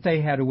wish that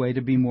they had a way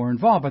to be more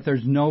involved, but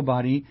there's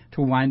nobody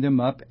to wind them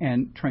up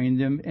and train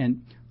them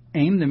and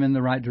aim them in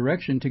the right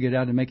direction to get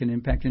out and make an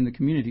impact in the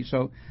community.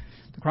 So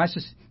the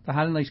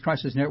Highland Lakes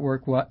Crisis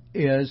Network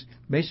is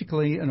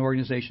basically an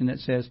organization that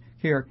says,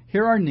 here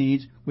are our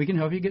needs. We can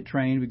help you get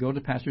trained. We go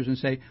to pastors and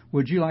say,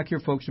 would you like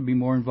your folks to be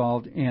more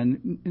involved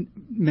in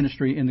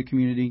ministry in the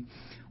community?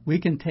 We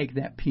can take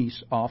that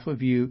piece off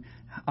of you,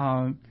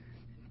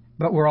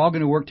 but we're all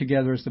going to work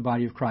together as the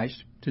body of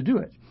Christ to do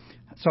it.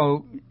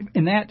 So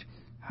in that,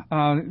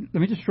 let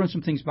me just run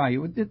some things by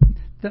you.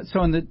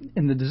 So in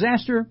the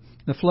disaster,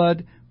 the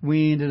flood,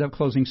 we ended up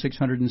closing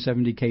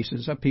 670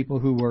 cases of people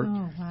who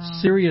were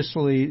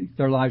seriously,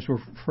 their lives were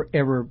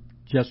forever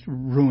just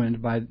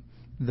ruined by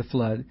the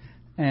flood.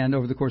 And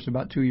over the course of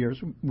about 2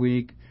 years,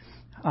 we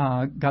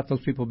got those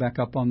people back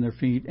up on their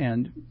feet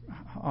and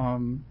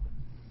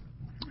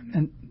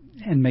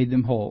made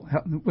them whole.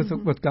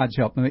 With God's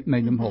help,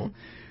 made them whole.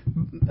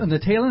 On the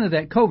tail end of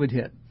that, COVID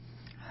hit.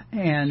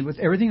 And with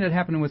everything that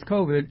happened with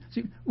COVID,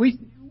 we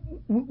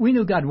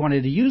knew God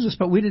wanted to use us,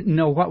 but we didn't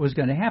know what was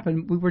going to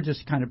happen. We were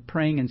just kind of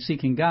praying and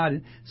seeking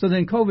God. So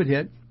then COVID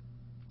hit.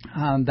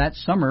 That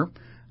summer,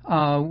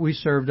 we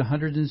served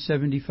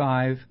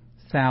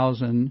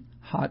 175,000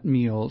 hot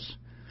meals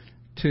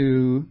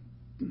to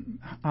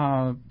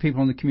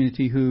people in the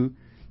community who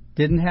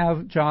didn't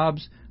have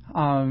jobs,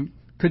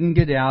 couldn't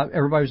get out.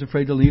 Everybody was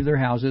afraid to leave their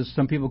houses.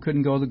 Some people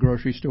couldn't go to the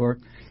grocery store.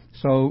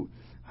 So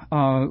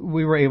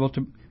we were able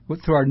to,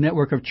 through our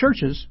network of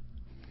churches,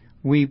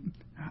 we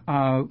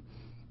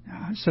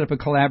set up a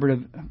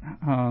collaborative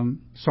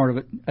sort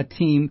of a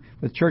team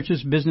with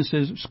churches,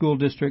 businesses, school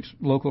districts,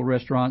 local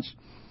restaurants,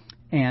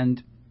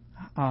 and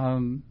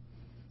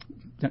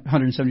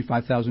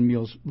 175,000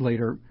 meals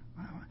later.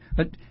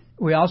 But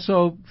We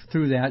also,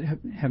 through that,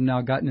 have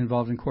now gotten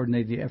involved in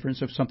coordinating the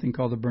efforts of something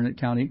called the Burnett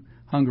County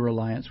Hunger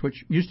Alliance,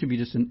 which used to be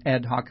just an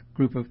ad hoc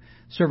group of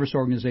service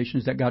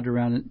organizations that got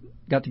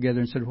together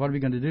and said, what are we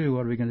going to do?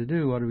 What are we going to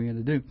do? What are we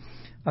going to do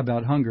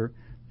about hunger?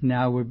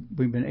 Now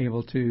we've been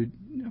able to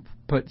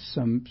put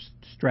some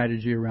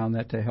strategy around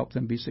that to help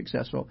them be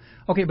successful.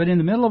 Okay, but in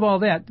the middle of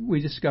all that,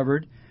 we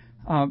discovered,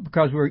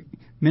 because we're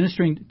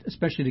ministering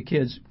especially to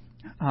kids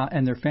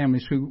and their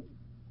families who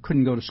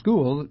couldn't go to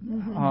school,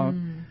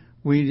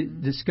 we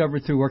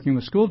discovered through working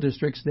with school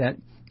districts that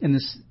in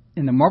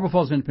the Marble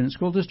Falls Independent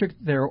School District,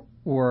 there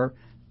were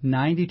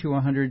 90 to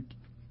 100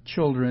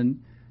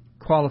 children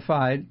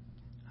qualified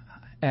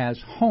as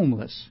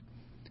homeless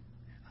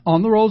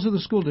on the rolls of the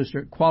school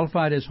district,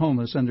 qualified as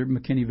homeless under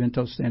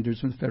McKinney-Vento standards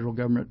from the federal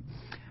government.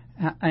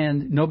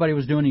 And nobody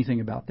was doing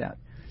anything about that.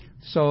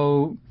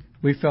 So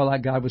we felt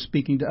like God was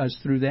speaking to us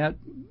through that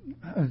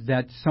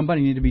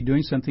somebody needed to be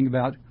doing something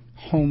about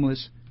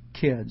homeless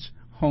kids,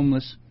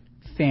 homeless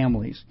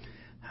families.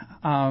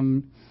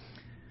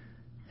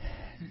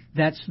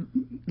 That's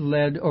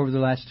led over the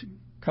last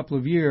couple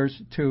of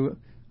years to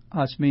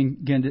us being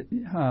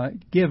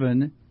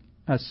given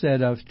a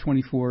set of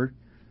 24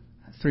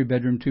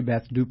 3-bedroom,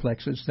 2-bath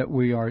duplexes that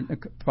we are in the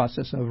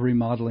process of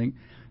remodeling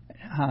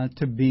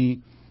to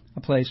be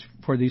a place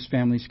where these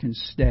families can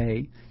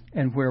stay,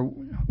 and where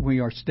we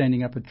are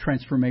standing up a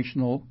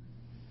transformational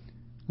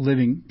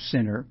living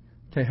center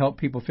to help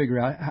people figure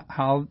out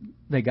how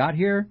they got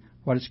here,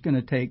 what it's going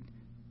to take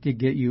to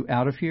get you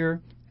out of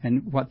here,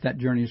 and what that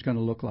journey is going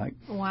to look like.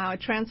 Wow, a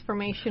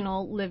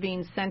transformational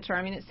living center.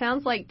 I mean, it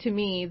sounds like to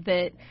me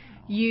that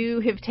you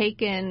have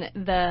taken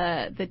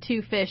the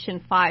 2 fish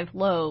and 5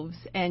 loaves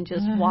and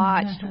just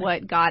watched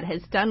what God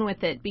has done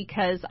with it,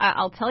 because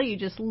I'll tell you,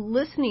 just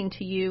listening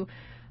to you,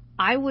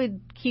 I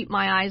would keep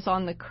my eyes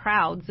on the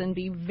crowds and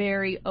be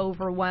very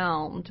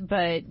overwhelmed,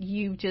 but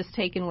you've just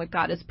taken what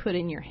God has put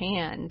in your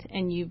hand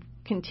and you've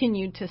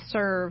continued to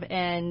serve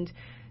and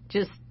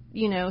just,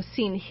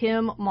 seen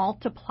Him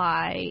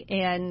multiply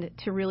and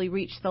to really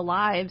reach the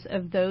lives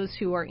of those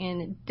who are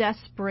in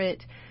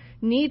desperate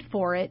need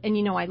for it.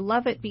 And, I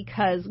love it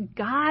because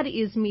God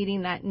is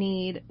meeting that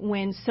need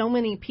when so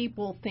many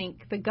people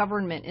think the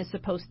government is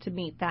supposed to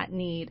meet that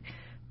need.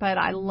 But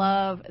I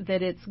love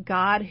that it's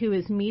God who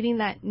is meeting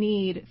that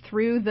need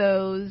through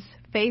those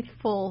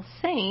faithful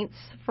saints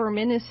for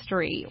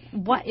ministry.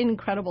 What an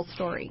incredible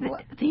story.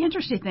 The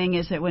interesting thing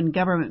is that when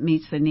government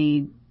meets the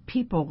need,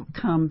 people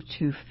come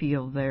to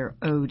feel they're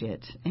owed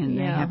it and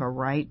they have a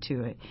right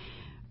to it.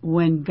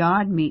 When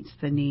God meets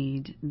the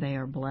need, they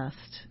are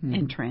blessed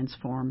and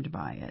transformed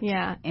by it.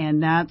 Yeah.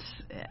 And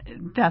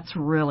that's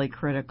really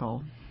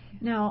critical.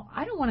 Now,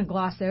 I don't want to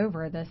gloss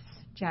over this,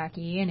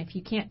 Jackie, and if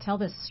you can't tell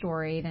this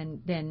story,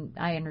 then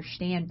I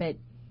understand, but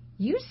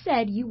you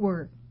said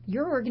your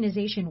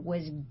organization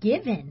was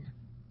given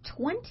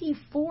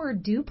 24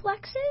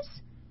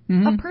 duplexes?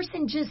 A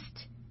person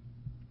just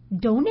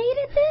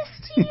donated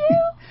this to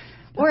you?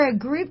 Or a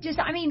group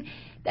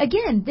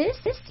again, this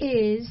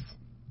is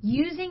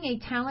using a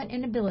talent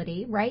and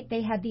ability, right?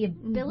 They had the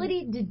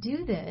ability to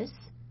do this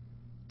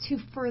to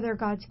further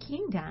God's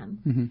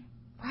kingdom,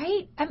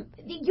 right?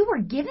 You were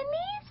given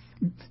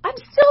these? I'm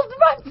still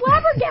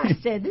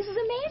flabbergasted. This is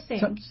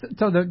amazing.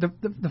 So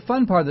the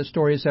fun part of the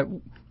story is that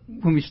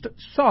when we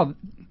saw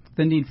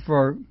the need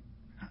for,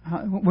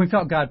 when we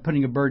felt God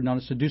putting a burden on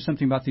us to do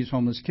something about these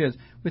homeless kids,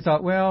 we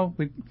thought,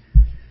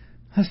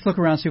 let's look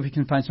around and see if we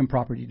can find some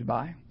property to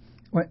buy.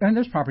 And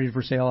there's property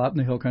for sale out in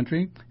the hill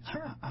country.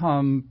 Sure.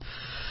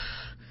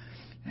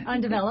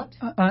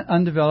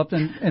 Undeveloped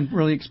and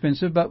really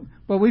expensive. But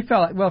we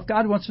felt like, if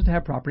God wants us to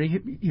have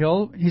property,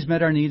 He's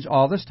met our needs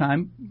all this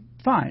time.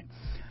 Fine.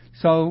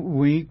 So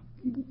we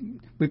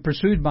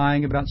pursued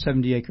buying about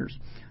 70 acres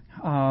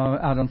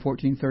out on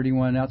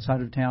 1431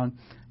 outside of town.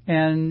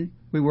 And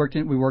we worked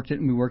it, and we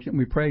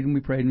prayed and we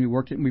prayed and we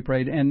worked it and we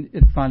prayed, and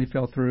it finally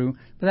fell through.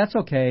 But that's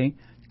okay.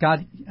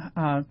 God,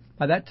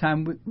 by that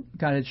time,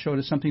 God had showed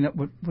us something that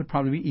would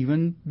probably be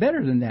even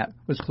better than that,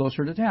 was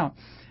closer to town.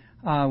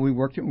 We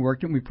worked it,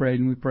 and we prayed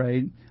and we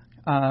prayed.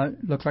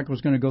 Looked like it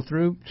was going to go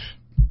through.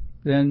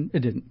 Then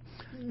it didn't.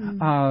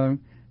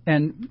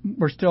 And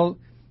we're still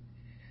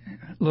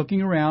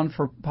looking around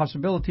for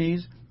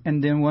possibilities.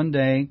 And then one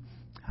day,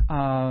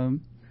 a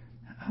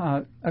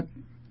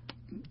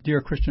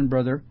dear Christian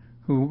brother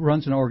who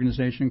runs an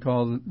organization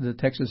called the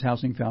Texas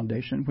Housing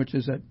Foundation, which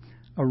is a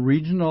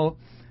regional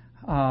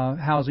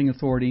housing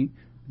authority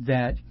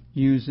that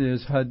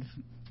uses HUD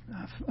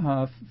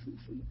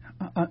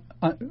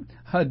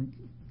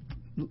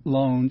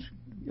loans.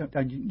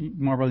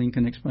 Marlene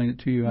can explain it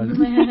to you.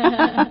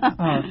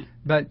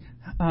 But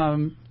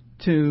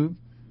to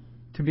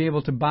be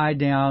able to buy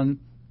down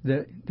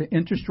the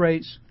interest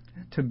rates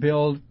to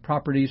build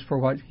properties for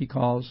what he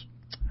calls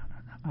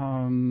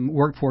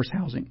workforce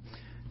housing,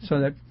 so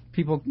that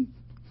people.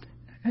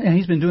 And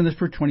he's been doing this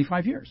for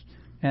 25 years.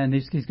 And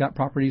he's got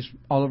properties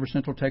all over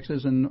Central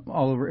Texas and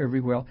all over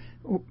everywhere.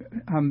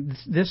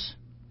 This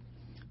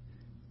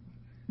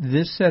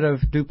set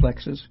of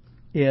duplexes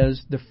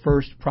is the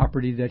first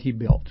property that he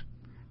built,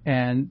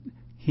 and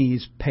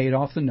he's paid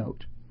off the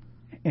note,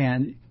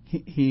 and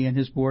he and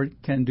his board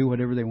can do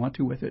whatever they want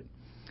to with it.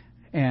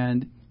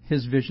 And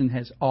his vision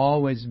has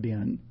always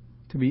been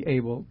to be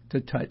able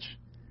to touch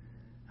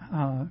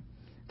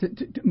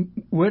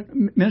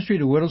ministry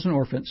to widows and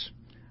orphans,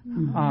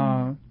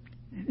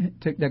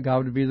 that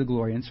God would be the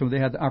glory. And so they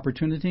had the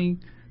opportunity,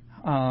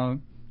 now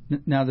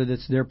that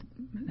it's their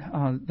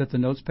that the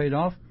note's paid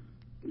off,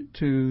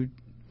 to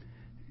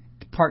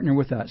partner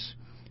with us.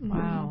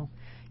 Wow.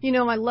 You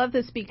know, I love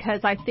this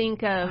because I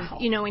think of,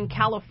 in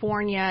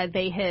California,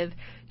 they have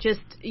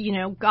just,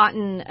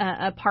 gotten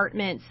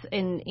apartments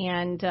and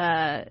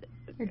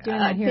They're doing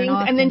that here in things,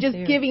 Austin and then just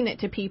too. giving it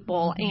to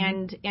people,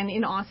 and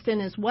in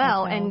Austin as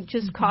well, Hotels. and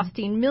just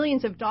costing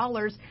millions of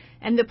dollars,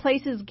 and the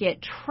places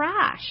get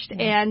trashed,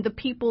 and the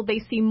people, they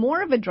see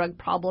more of a drug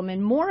problem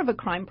and more of a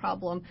crime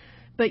problem.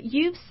 But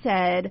you've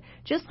said,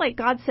 just like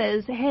God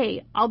says,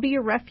 hey, I'll be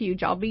your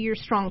refuge, I'll be your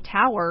strong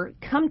tower,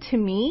 come to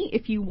me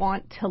if you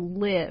want to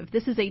live.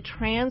 This is a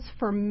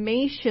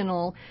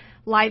transformational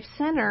life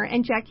center.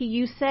 And Jackie,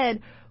 you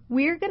said,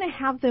 we're going to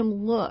have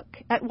them look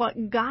at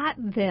what got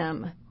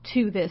them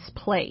to this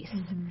place.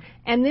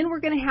 And then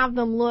we're going to have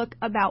them look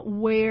about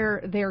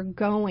where they're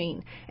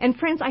going. And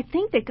friends, I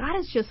think that God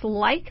is just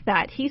like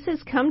that. He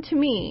says, come to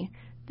me.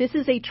 This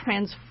is a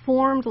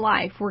transformed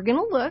life. We're going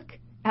to look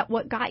at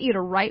what got you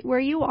to right where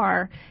you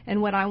are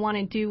and what I want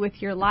to do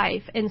with your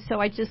life. And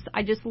so I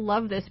just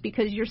love this,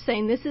 because you're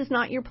saying this is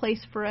not your place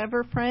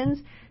forever,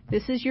 friends.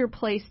 This is your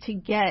place to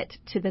get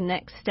to the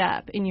next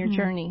step in your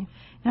journey.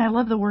 And I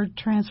love the word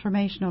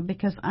transformational,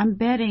 because I'm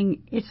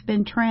betting it's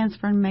been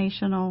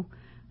transformational,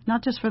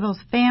 not just for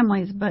those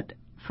families, but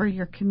for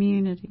your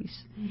communities.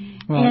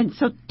 Well, and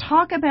so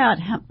talk about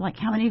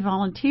how many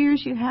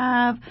volunteers you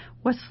have,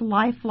 what's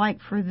life like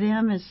for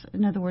them, is,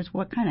 in other words,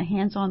 what kind of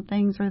hands-on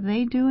things are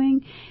they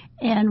doing?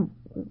 And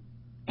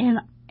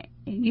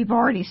you've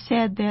already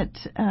said that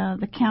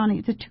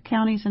the two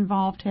counties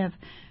involved have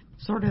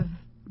sort of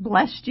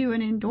blessed you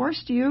and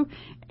endorsed you.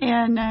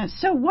 And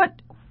so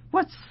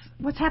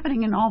what's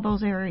happening in all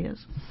those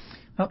areas?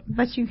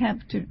 But you have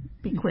to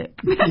be quick.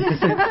 You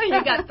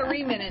got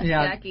 3 minutes,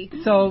 Jackie.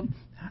 So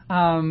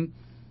the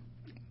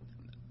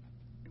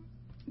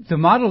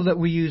model that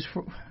we use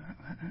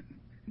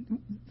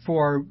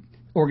for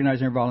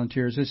organizing our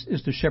volunteers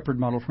is the Shepherd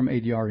model from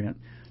ADRN.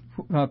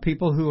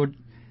 People who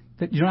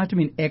that you don't have to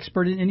be an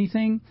expert in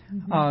anything.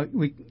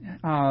 We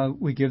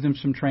give them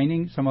some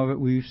training. Some of it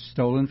we've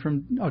stolen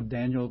from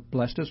Daniel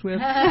blessed us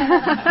with.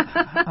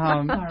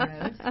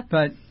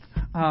 But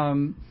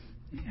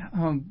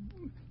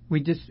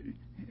we just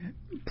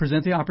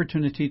present the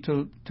opportunity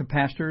to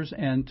pastors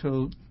and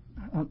to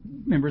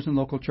members in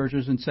local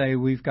churches and say,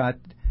 we've got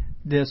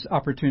this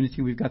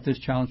opportunity, we've got this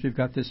challenge, we've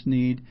got this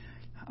need.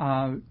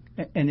 And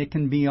it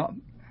can be, I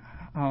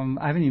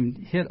haven't even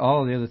hit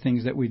all of the other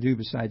things that we do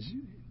besides,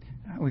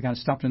 we got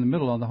stopped in the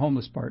middle on the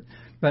homeless part.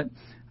 But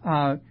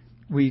the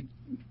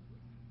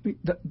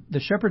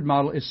Shepherd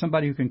model is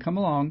somebody who can come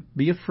along,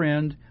 be a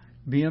friend,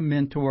 be a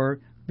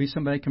mentor, be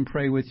somebody who can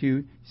pray with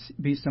you,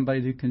 be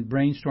somebody who can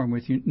brainstorm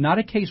with you, not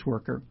a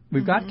caseworker.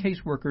 We've got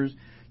caseworkers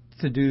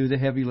to do the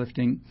heavy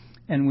lifting,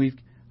 and we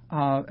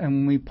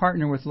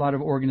partner with a lot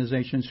of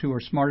organizations who are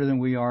smarter than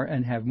we are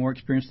and have more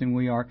experience than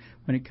we are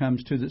when it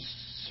comes to the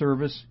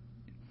service.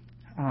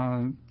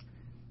 Some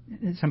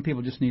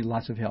people just need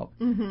lots of help.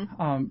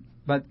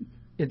 But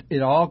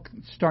it all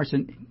starts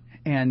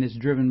and is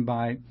driven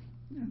by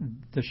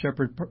the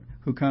shepherd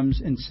who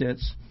comes and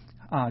sits,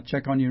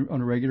 check on you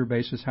on a regular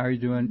basis. How are you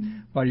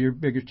doing? What are your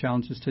biggest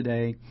challenges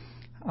today?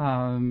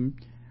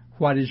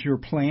 What is your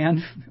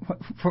plan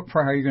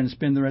for how you're going to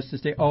spend the rest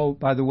of the day? Oh,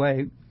 by the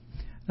way,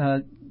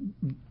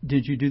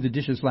 did you do the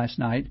dishes last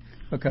night?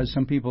 Because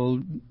some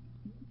people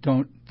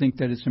don't think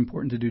that it's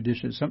important to do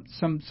dishes.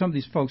 Some of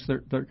these folks,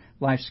 their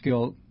life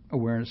skill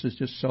awareness is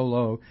just so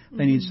low.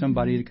 They need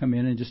somebody to come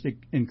in and just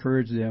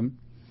encourage them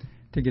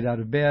to get out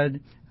of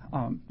bed,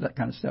 that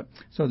kind of stuff.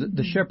 So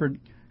the shepherd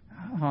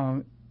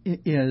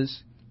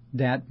is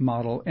that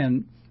model,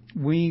 and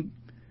we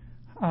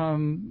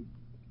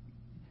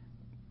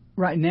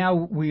right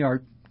now we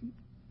are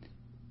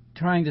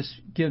trying to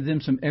give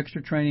them some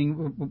extra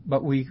training,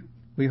 but we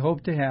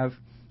hope to have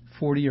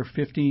 40 or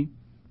 50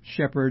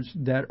 shepherds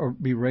that are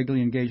be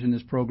regularly engaged in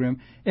this program.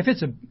 If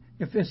it's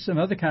some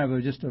other kind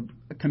of just a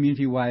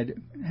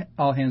community-wide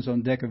all hands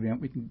on deck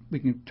event, we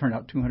can turn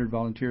out 200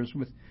 volunteers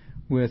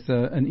with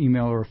an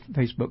email or a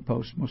Facebook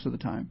post most of the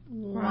time.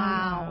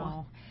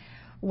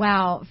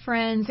 Wow,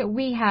 friends,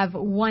 we have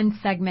one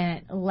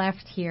segment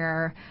left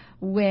here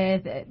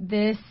with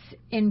this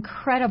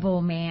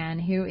incredible man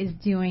who is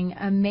doing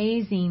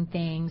amazing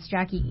things,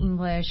 Jackie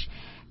English,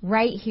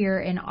 right here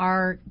in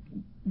our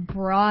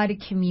broad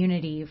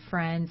community,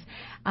 friends,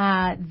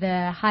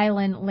 the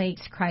Highland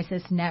Lakes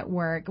Crisis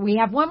Network. We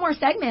have one more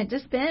segment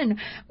to spin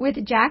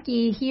with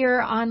Jackie here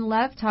on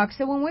Love Talk.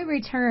 So when we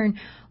return,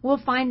 we'll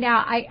find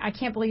out. I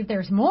can't believe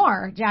there's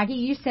more. Jackie,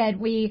 you said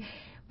we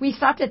We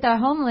stopped at the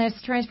Homeless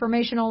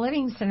Transformational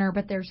Living Center,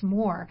 but there's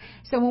more.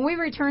 So when we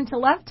return to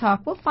Love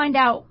Talk, we'll find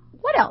out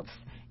what else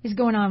is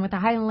going on with the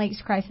Highland Lakes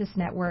Crisis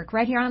Network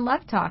right here on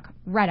Love Talk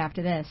right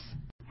after this.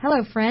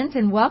 Hello, friends,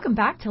 and welcome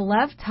back to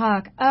Love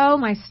Talk. Oh,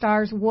 my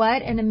stars,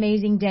 what an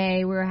amazing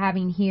day we're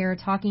having here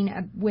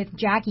talking with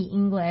Jackie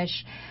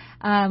English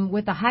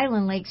with the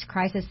Highland Lakes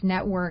Crisis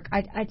Network.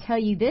 I tell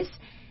you, this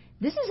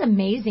is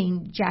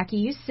amazing, Jackie.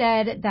 You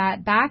said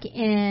that back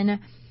in,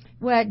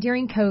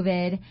 during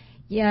COVID,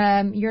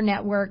 your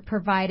network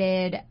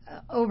provided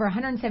over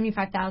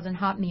 175,000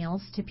 hot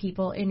meals to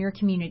people in your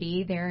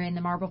community there in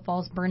the Marble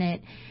Falls,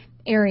 Burnett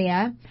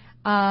area.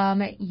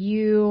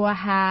 You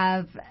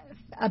have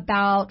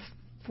about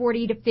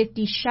 40 to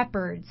 50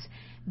 shepherds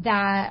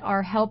that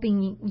are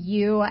helping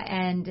you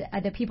and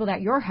the people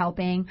that you're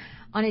helping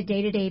on a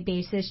day-to-day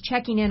basis,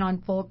 checking in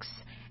on folks,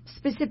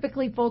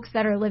 specifically folks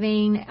that are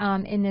living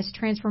in this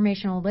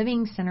transformational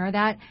living center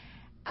that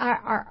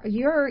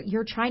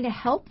you're trying to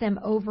help them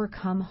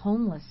overcome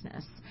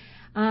homelessness.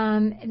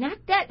 And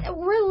that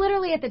we're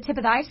literally at the tip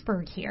of the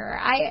iceberg here.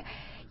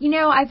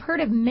 I've heard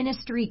of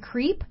ministry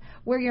creep,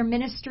 where your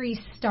ministry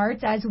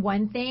starts as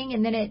one thing,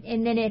 and then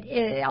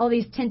it all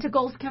these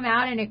tentacles come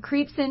out and it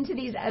creeps into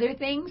these other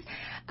things.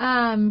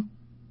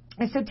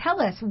 So tell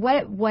us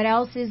what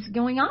else is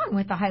going on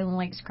with the Highland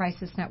Lakes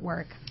Crisis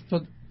Network.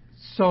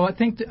 So I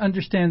think to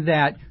understand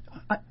that,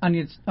 I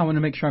want to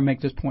make sure I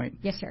make this point.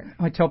 Yes, sir.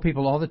 I tell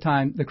people all the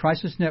time, the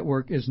Crisis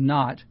Network is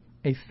not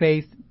a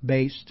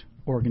faith-based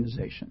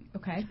organization.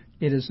 Okay.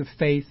 It is a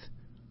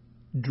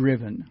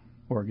faith-driven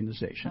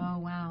organization. Oh,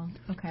 wow.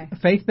 Okay. A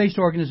faith-based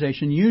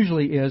organization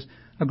usually is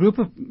a group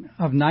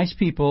of nice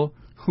people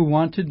who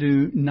want to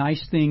do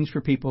nice things for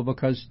people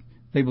because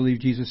they believe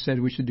Jesus said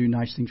we should do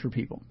nice things for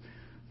people.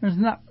 There's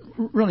not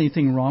really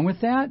anything wrong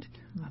with that,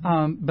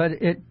 but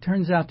it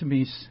turns out to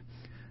be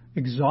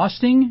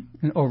exhausting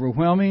and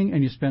overwhelming,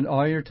 and you spend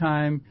all your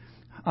time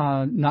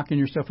knocking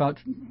yourself out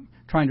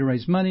trying to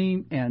raise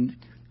money and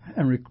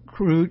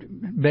recruit,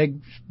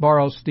 beg,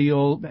 borrow,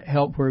 steal,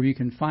 help wherever you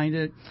can find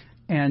it.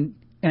 And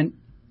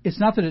it's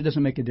not that it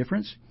doesn't make a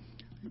difference,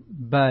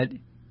 but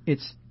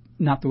it's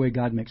not the way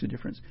God makes a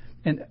difference.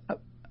 And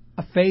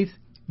a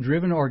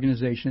faith-driven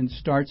organization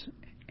starts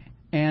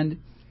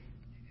and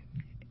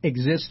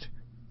exists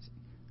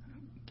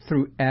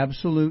through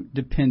absolute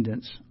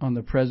dependence on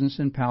the presence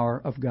and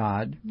power of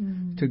God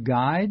to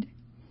guide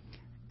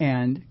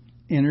and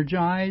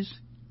energize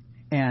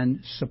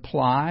and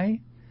supply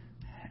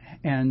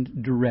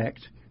and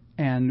direct.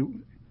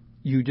 And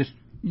you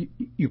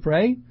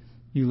pray,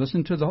 you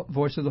listen to the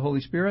voice of the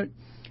Holy Spirit,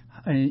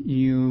 and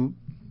you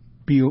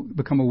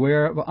become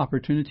aware of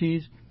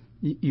opportunities.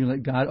 You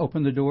let God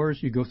open the doors.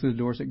 You go through the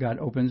doors that God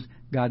opens.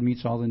 God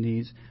meets all the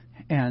needs.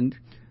 And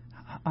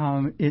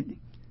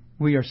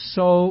we are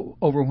so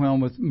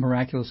overwhelmed with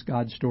miraculous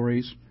God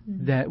stories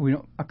that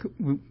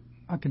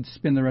I could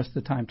spend the rest of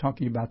the time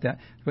talking about that.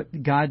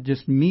 But God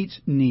just meets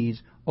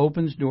needs,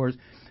 opens doors,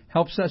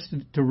 helps us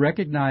to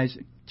recognize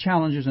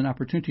challenges and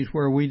opportunities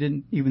where we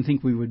didn't even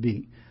think we would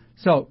be.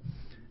 So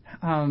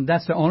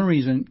that's the only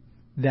reason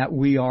that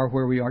we are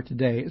where we are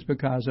today, is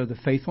because of the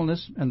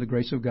faithfulness and the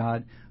grace of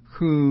God,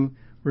 who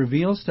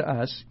reveals to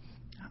us.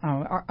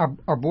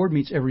 Our board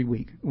meets every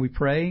week. We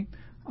pray.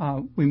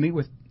 We meet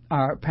with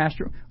our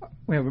pastor.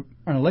 We have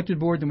an elected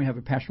board, then we have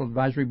a pastoral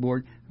advisory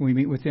board, and we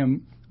meet with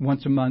them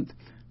once a month.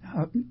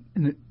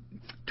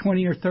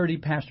 20 or 30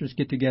 pastors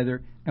get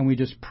together, and we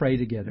just pray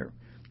together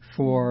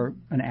for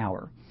an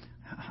hour.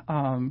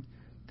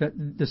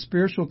 The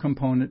spiritual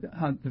component,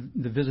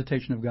 the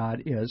visitation of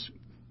God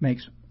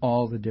makes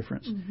all the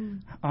difference.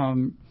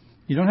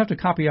 You don't have to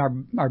copy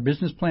our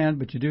business plan,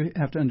 but you do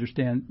have to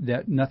understand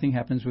that nothing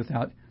happens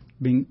without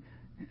being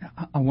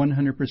a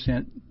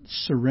 100%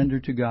 surrender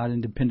to God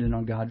and dependent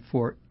on God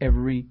for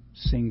every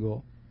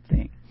single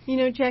thing. You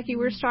know, Jackie,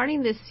 we're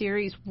starting this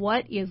series,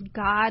 What is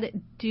God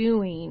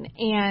Doing?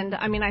 And,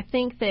 I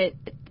think that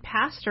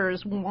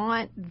pastors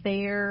want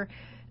their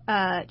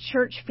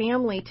church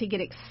family to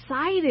get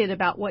excited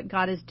about what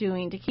God is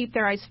doing, to keep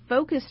their eyes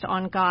focused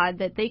on God,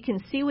 that they can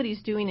see what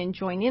He's doing and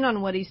join in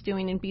on what He's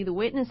doing and be the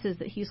witnesses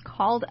that He's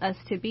called us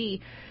to be.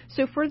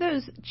 So for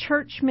those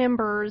church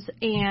members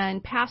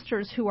and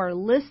pastors who are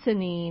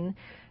listening,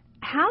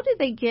 how do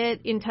they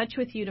get in touch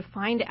with you to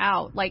find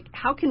out? Like,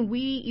 how can we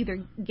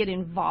either get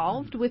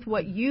involved with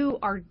what you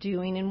are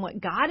doing and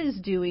what God is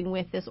doing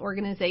with this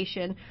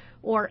organization,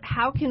 or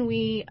how can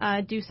we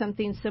do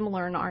something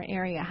similar in our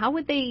area? How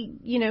would they,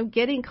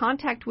 get in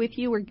contact with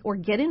you or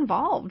get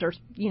involved or,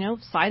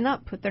 sign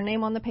up, put their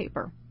name on the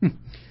paper?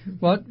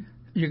 Well,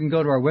 you can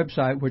go to our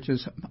website, which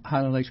is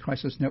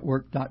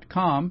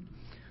highlandlakescrisisnetwork.com,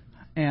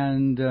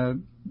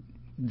 and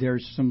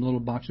there's some little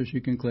boxes you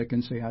can click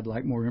and say, I'd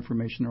like more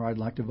information, or I'd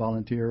like to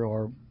volunteer,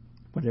 or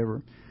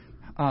whatever.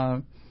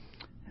 Or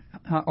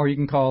you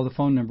can call the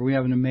phone number. We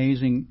have an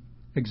amazing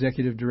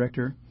executive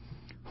director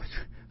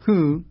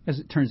who, as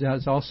it turns out,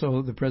 is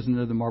also the president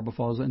of the Marble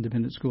Falls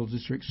Independent School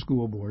District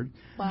School Board.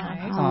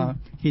 Wow.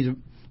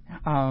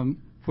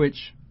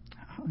 Which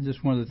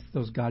just one of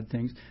those God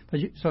things.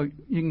 But so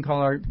you can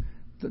call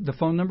the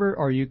phone number,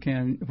 or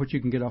which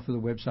you can get off of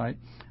the website,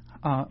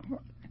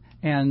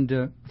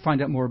 and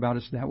find out more about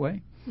us that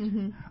way.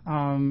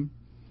 Mm-hmm.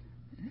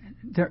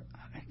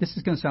 This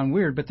is going to sound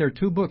weird, but there are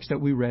 2 books that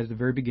we read at the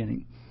very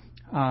beginning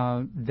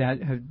that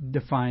have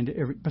defined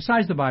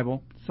besides the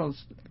Bible. So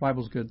the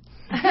Bible's good.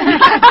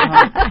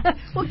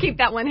 We'll keep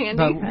that one handy.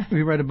 But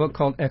we read a book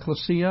called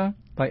Ecclesia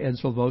by Ed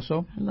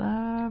Silvoso.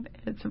 Love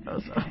Ed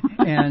Silvoso.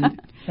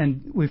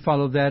 and we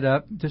followed that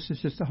up. This is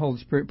just the Holy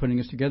Spirit putting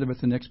us together.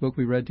 But the next book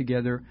we read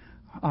together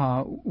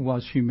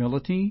was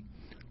Humility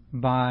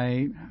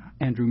by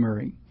Andrew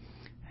Murray.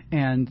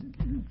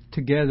 And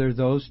together,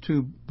 those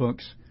 2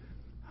 books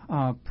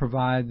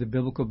provide the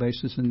biblical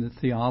basis and the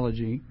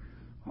theology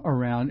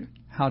around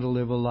how to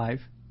live a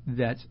life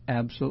that's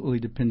absolutely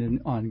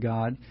dependent on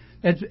God.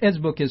 Ed's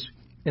book is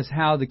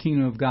how the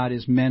kingdom of God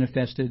is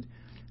manifested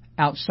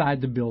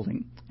outside the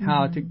building,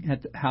 mm-hmm.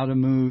 how to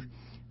move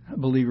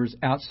believers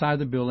outside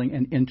the building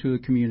and into a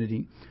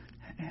community.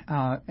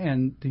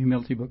 And the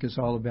humility book is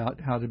all about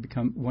how to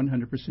become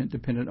 100%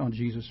 dependent on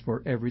Jesus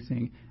for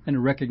everything and to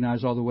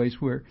recognize all the ways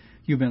where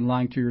you've been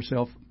lying to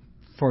yourself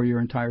for your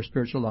entire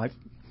spiritual life,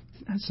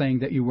 saying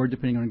that you were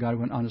depending on God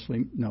when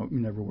honestly, no, you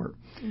never were.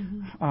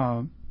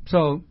 Mm-hmm.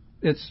 So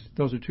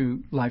those are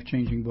 2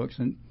 life-changing books,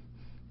 and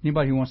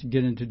anybody who wants to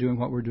get into doing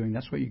what we're doing,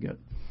 that's what you get.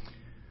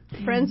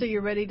 Friends, are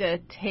you ready to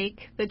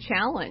take the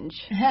challenge?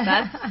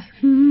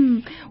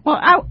 Well,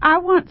 I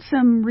want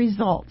some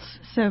results.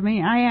 So,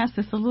 I asked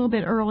this a little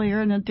bit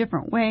earlier in a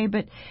different way,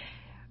 but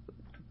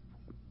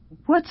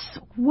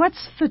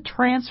what's the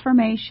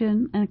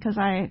transformation? And because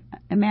I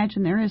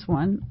imagine there is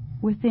one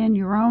within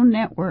your own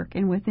network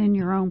and within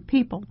your own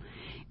people,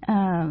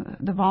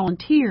 the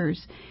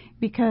volunteers,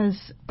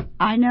 because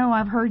I know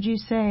I've heard you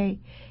say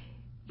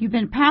you've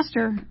been a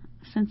pastor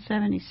since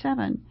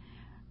 '77.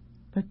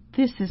 But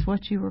this is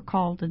what you were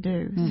called to do.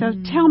 Mm-hmm. So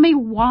tell me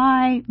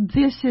why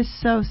this is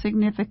so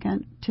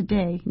significant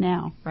today,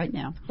 right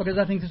now. Because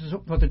I think this is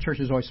what the church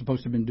is always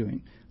supposed to have been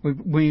doing.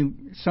 We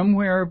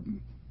somewhere,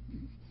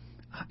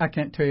 I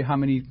can't tell you how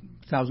many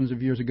thousands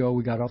of years ago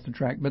we got off the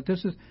track, but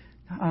this is,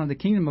 the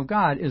kingdom of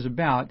God is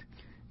about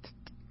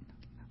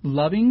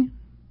loving.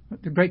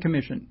 The Great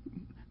Commission,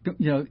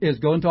 is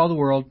go into all the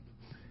world,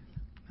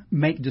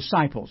 make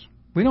disciples.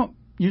 We don't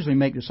usually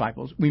make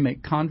disciples. We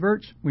make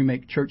converts. We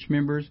make church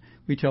members.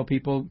 We tell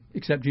people,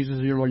 accept Jesus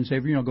as your Lord and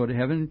Savior, go to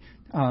heaven.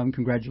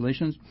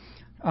 Congratulations.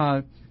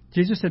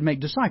 Jesus said make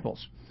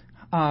disciples.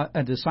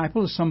 A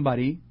disciple is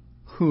somebody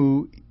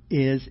who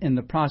is in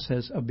the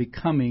process of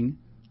becoming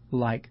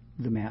like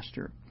the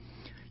Master.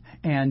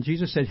 And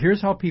Jesus said,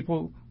 here's how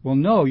people will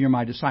know you're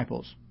my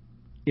disciples,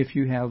 if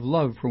you have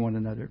love for one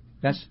another.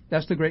 That's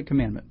the Great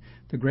Commandment.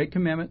 The Great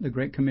Commandment, the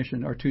Great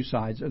Commission are 2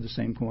 sides of the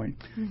same coin.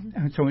 Mm-hmm.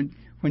 And so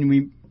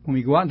when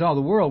we go out into all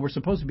the world, we're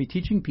supposed to be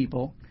teaching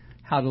people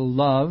how to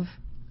love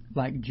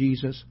like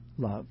Jesus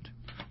loved.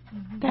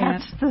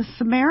 That's the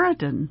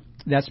Samaritan.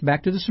 That's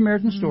back to the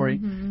Samaritan story.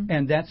 Mm-hmm.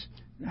 And that's,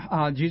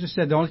 Jesus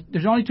said,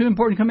 there's only 2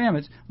 important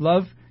commandments.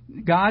 Love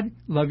God,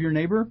 love your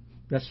neighbor.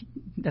 That's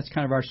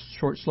kind of our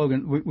short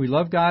slogan. We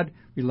love God,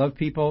 we love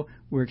people,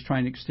 we're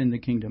trying to extend the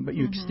kingdom. But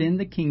you mm-hmm. extend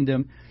the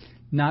kingdom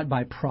not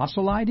by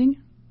proselyting,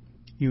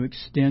 you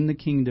extend the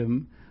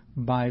kingdom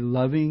by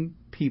loving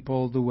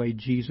people the way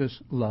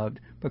Jesus loved.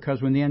 Because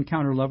when they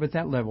encounter love at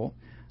that level,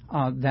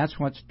 that's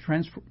what's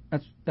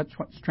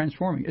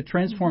transforming. It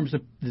transforms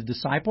the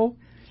disciple,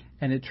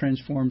 and it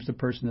transforms the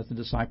person that the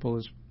disciple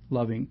is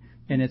loving.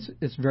 And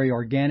it's very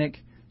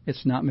organic.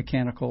 It's not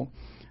mechanical.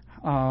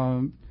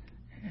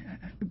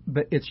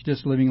 But it's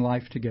just living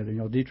life together.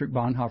 Dietrich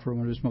Bonhoeffer,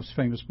 one of his most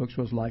famous books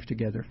was Life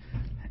Together.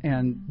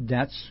 And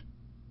that's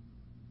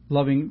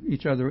loving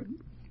each other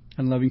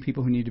and loving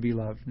people who need to be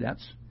loved.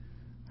 That's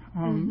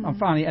mm-hmm. I'm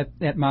finally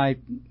at my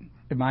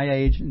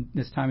age and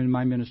this time in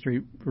my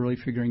ministry really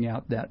figuring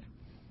out that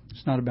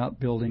it's not about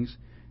buildings.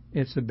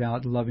 It's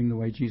about loving the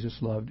way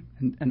Jesus loved.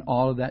 And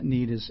all of that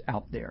need is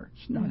out there.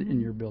 It's not mm-hmm. in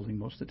your building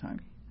most of the time.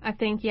 I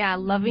think,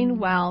 loving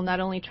well not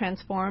only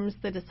transforms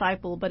the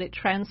disciple, but it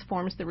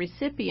transforms the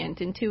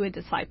recipient into a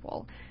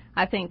disciple.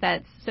 I think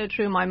that's so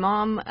true. My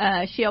mom,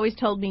 she always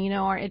told me,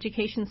 our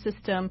education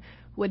system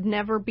would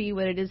never be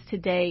what it is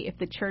today if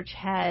the church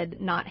had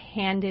not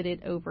handed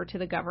it over to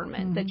the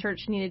government. Mm-hmm. The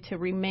church needed to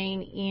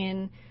remain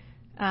in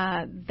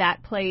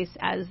that place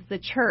as the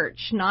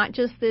church, not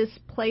just this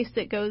place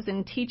that goes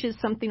and teaches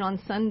something on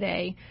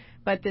Sunday,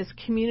 but this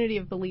community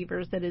of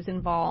believers that is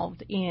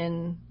involved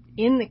in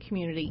the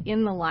community,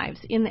 in the lives,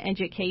 in the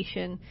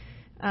education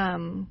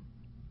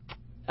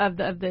of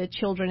the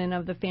children and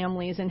of the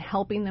families, and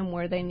helping them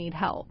where they need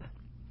help.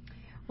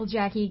 Well,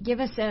 Jackie, give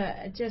us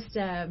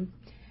your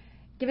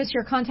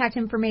contact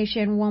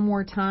information one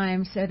more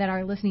time so that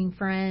our listening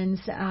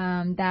friends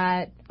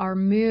that are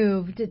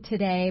moved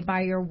today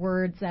by your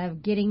words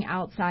of getting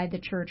outside the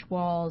church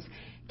walls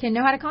can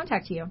know how to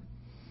contact you.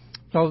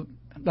 So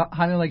the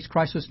Highland Lakes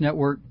Crisis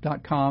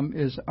Network.com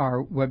is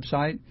our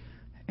website,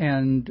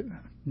 and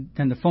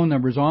the phone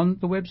number is on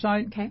the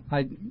website. Okay.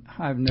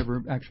 I've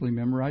never actually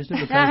memorized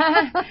it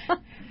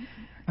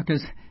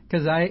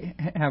because I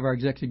have our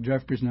executive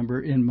director's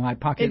number in my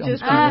pocket. It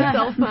just on the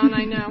cell phone,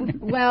 I know.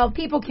 Well,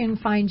 people can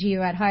find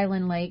you at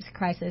Highland Lakes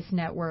Crisis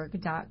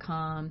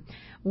Network.com.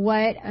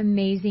 What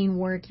amazing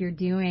work you're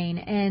doing.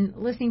 And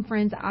listening,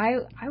 friends,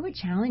 I would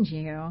challenge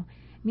you. I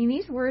mean,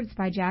 these words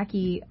by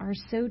Jackie are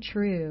so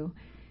true.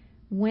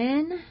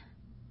 When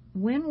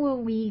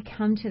will we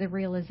come to the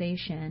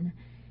realization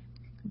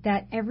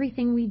that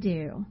everything we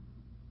do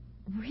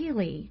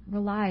really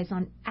relies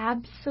on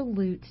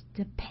absolute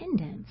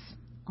dependence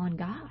on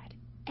God?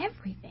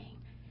 Everything.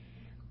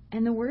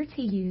 And the words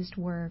he used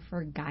were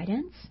for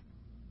guidance,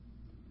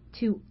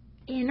 to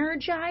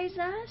energize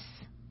us,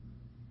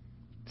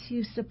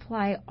 to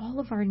supply all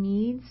of our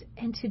needs,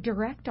 and to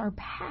direct our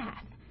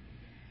path.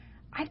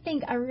 I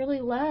think I really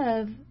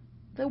love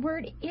the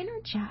word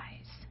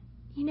energize.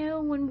 You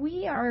know, when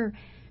we are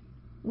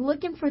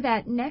looking for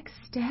that next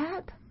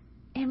step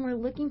and we're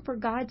looking for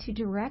God to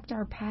direct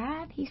our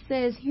path, he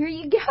says, here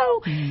you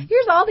go.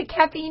 Here's all the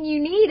caffeine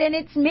you need, and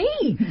it's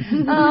me.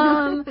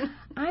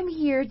 I'm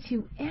here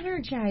to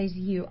energize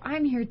you.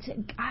 I'm here to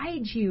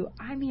guide you.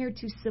 I'm here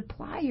to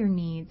supply your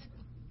needs,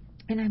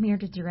 and I'm here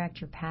to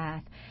direct your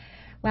path.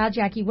 Wow,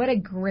 Jackie, what a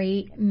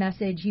great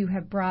message you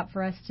have brought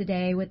for us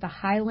today with the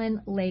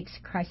Highland Lakes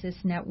Crisis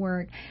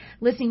Network.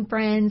 Listening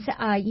friends,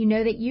 you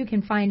know that you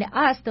can find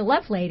us, the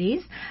Love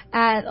Ladies,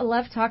 at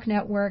Love Talk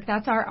Network.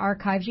 That's our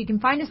archives. You can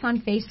find us on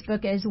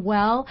Facebook as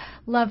well,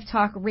 Love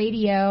Talk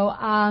Radio.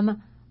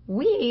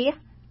 We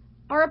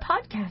are a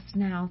podcast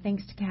now,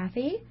 thanks to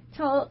Cathy.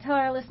 Tell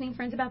our listening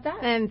friends about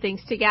that. And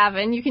thanks to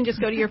Gavin. You can just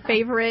go to your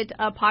favorite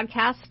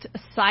podcast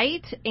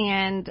site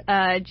and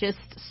just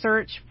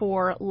search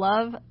for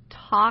Love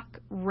Talk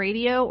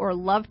Radio or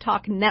Love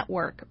Talk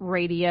Network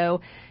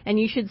Radio, and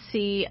you should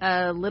see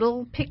a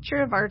little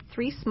picture of our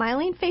 3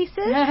 smiling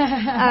faces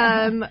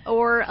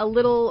or a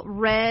little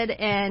red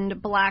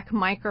and black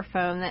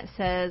microphone that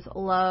says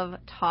Love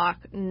Talk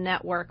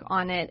Network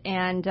on it,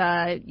 and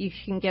you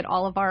can get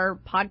all of our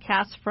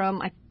podcasts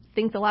from, I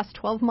think, the last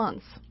 12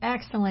 months.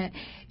 Excellent.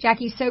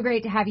 Jackie, so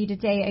great to have you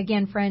today.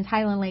 Again, friends,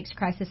 Highland Lakes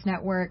Crisis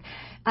Network.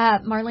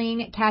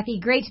 Marlene, Cathy,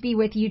 great to be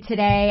with you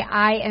today.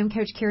 I am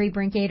Coach Kerri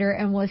Brinkoeter,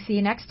 and we'll see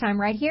you next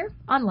time right here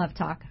on Love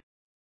Talk.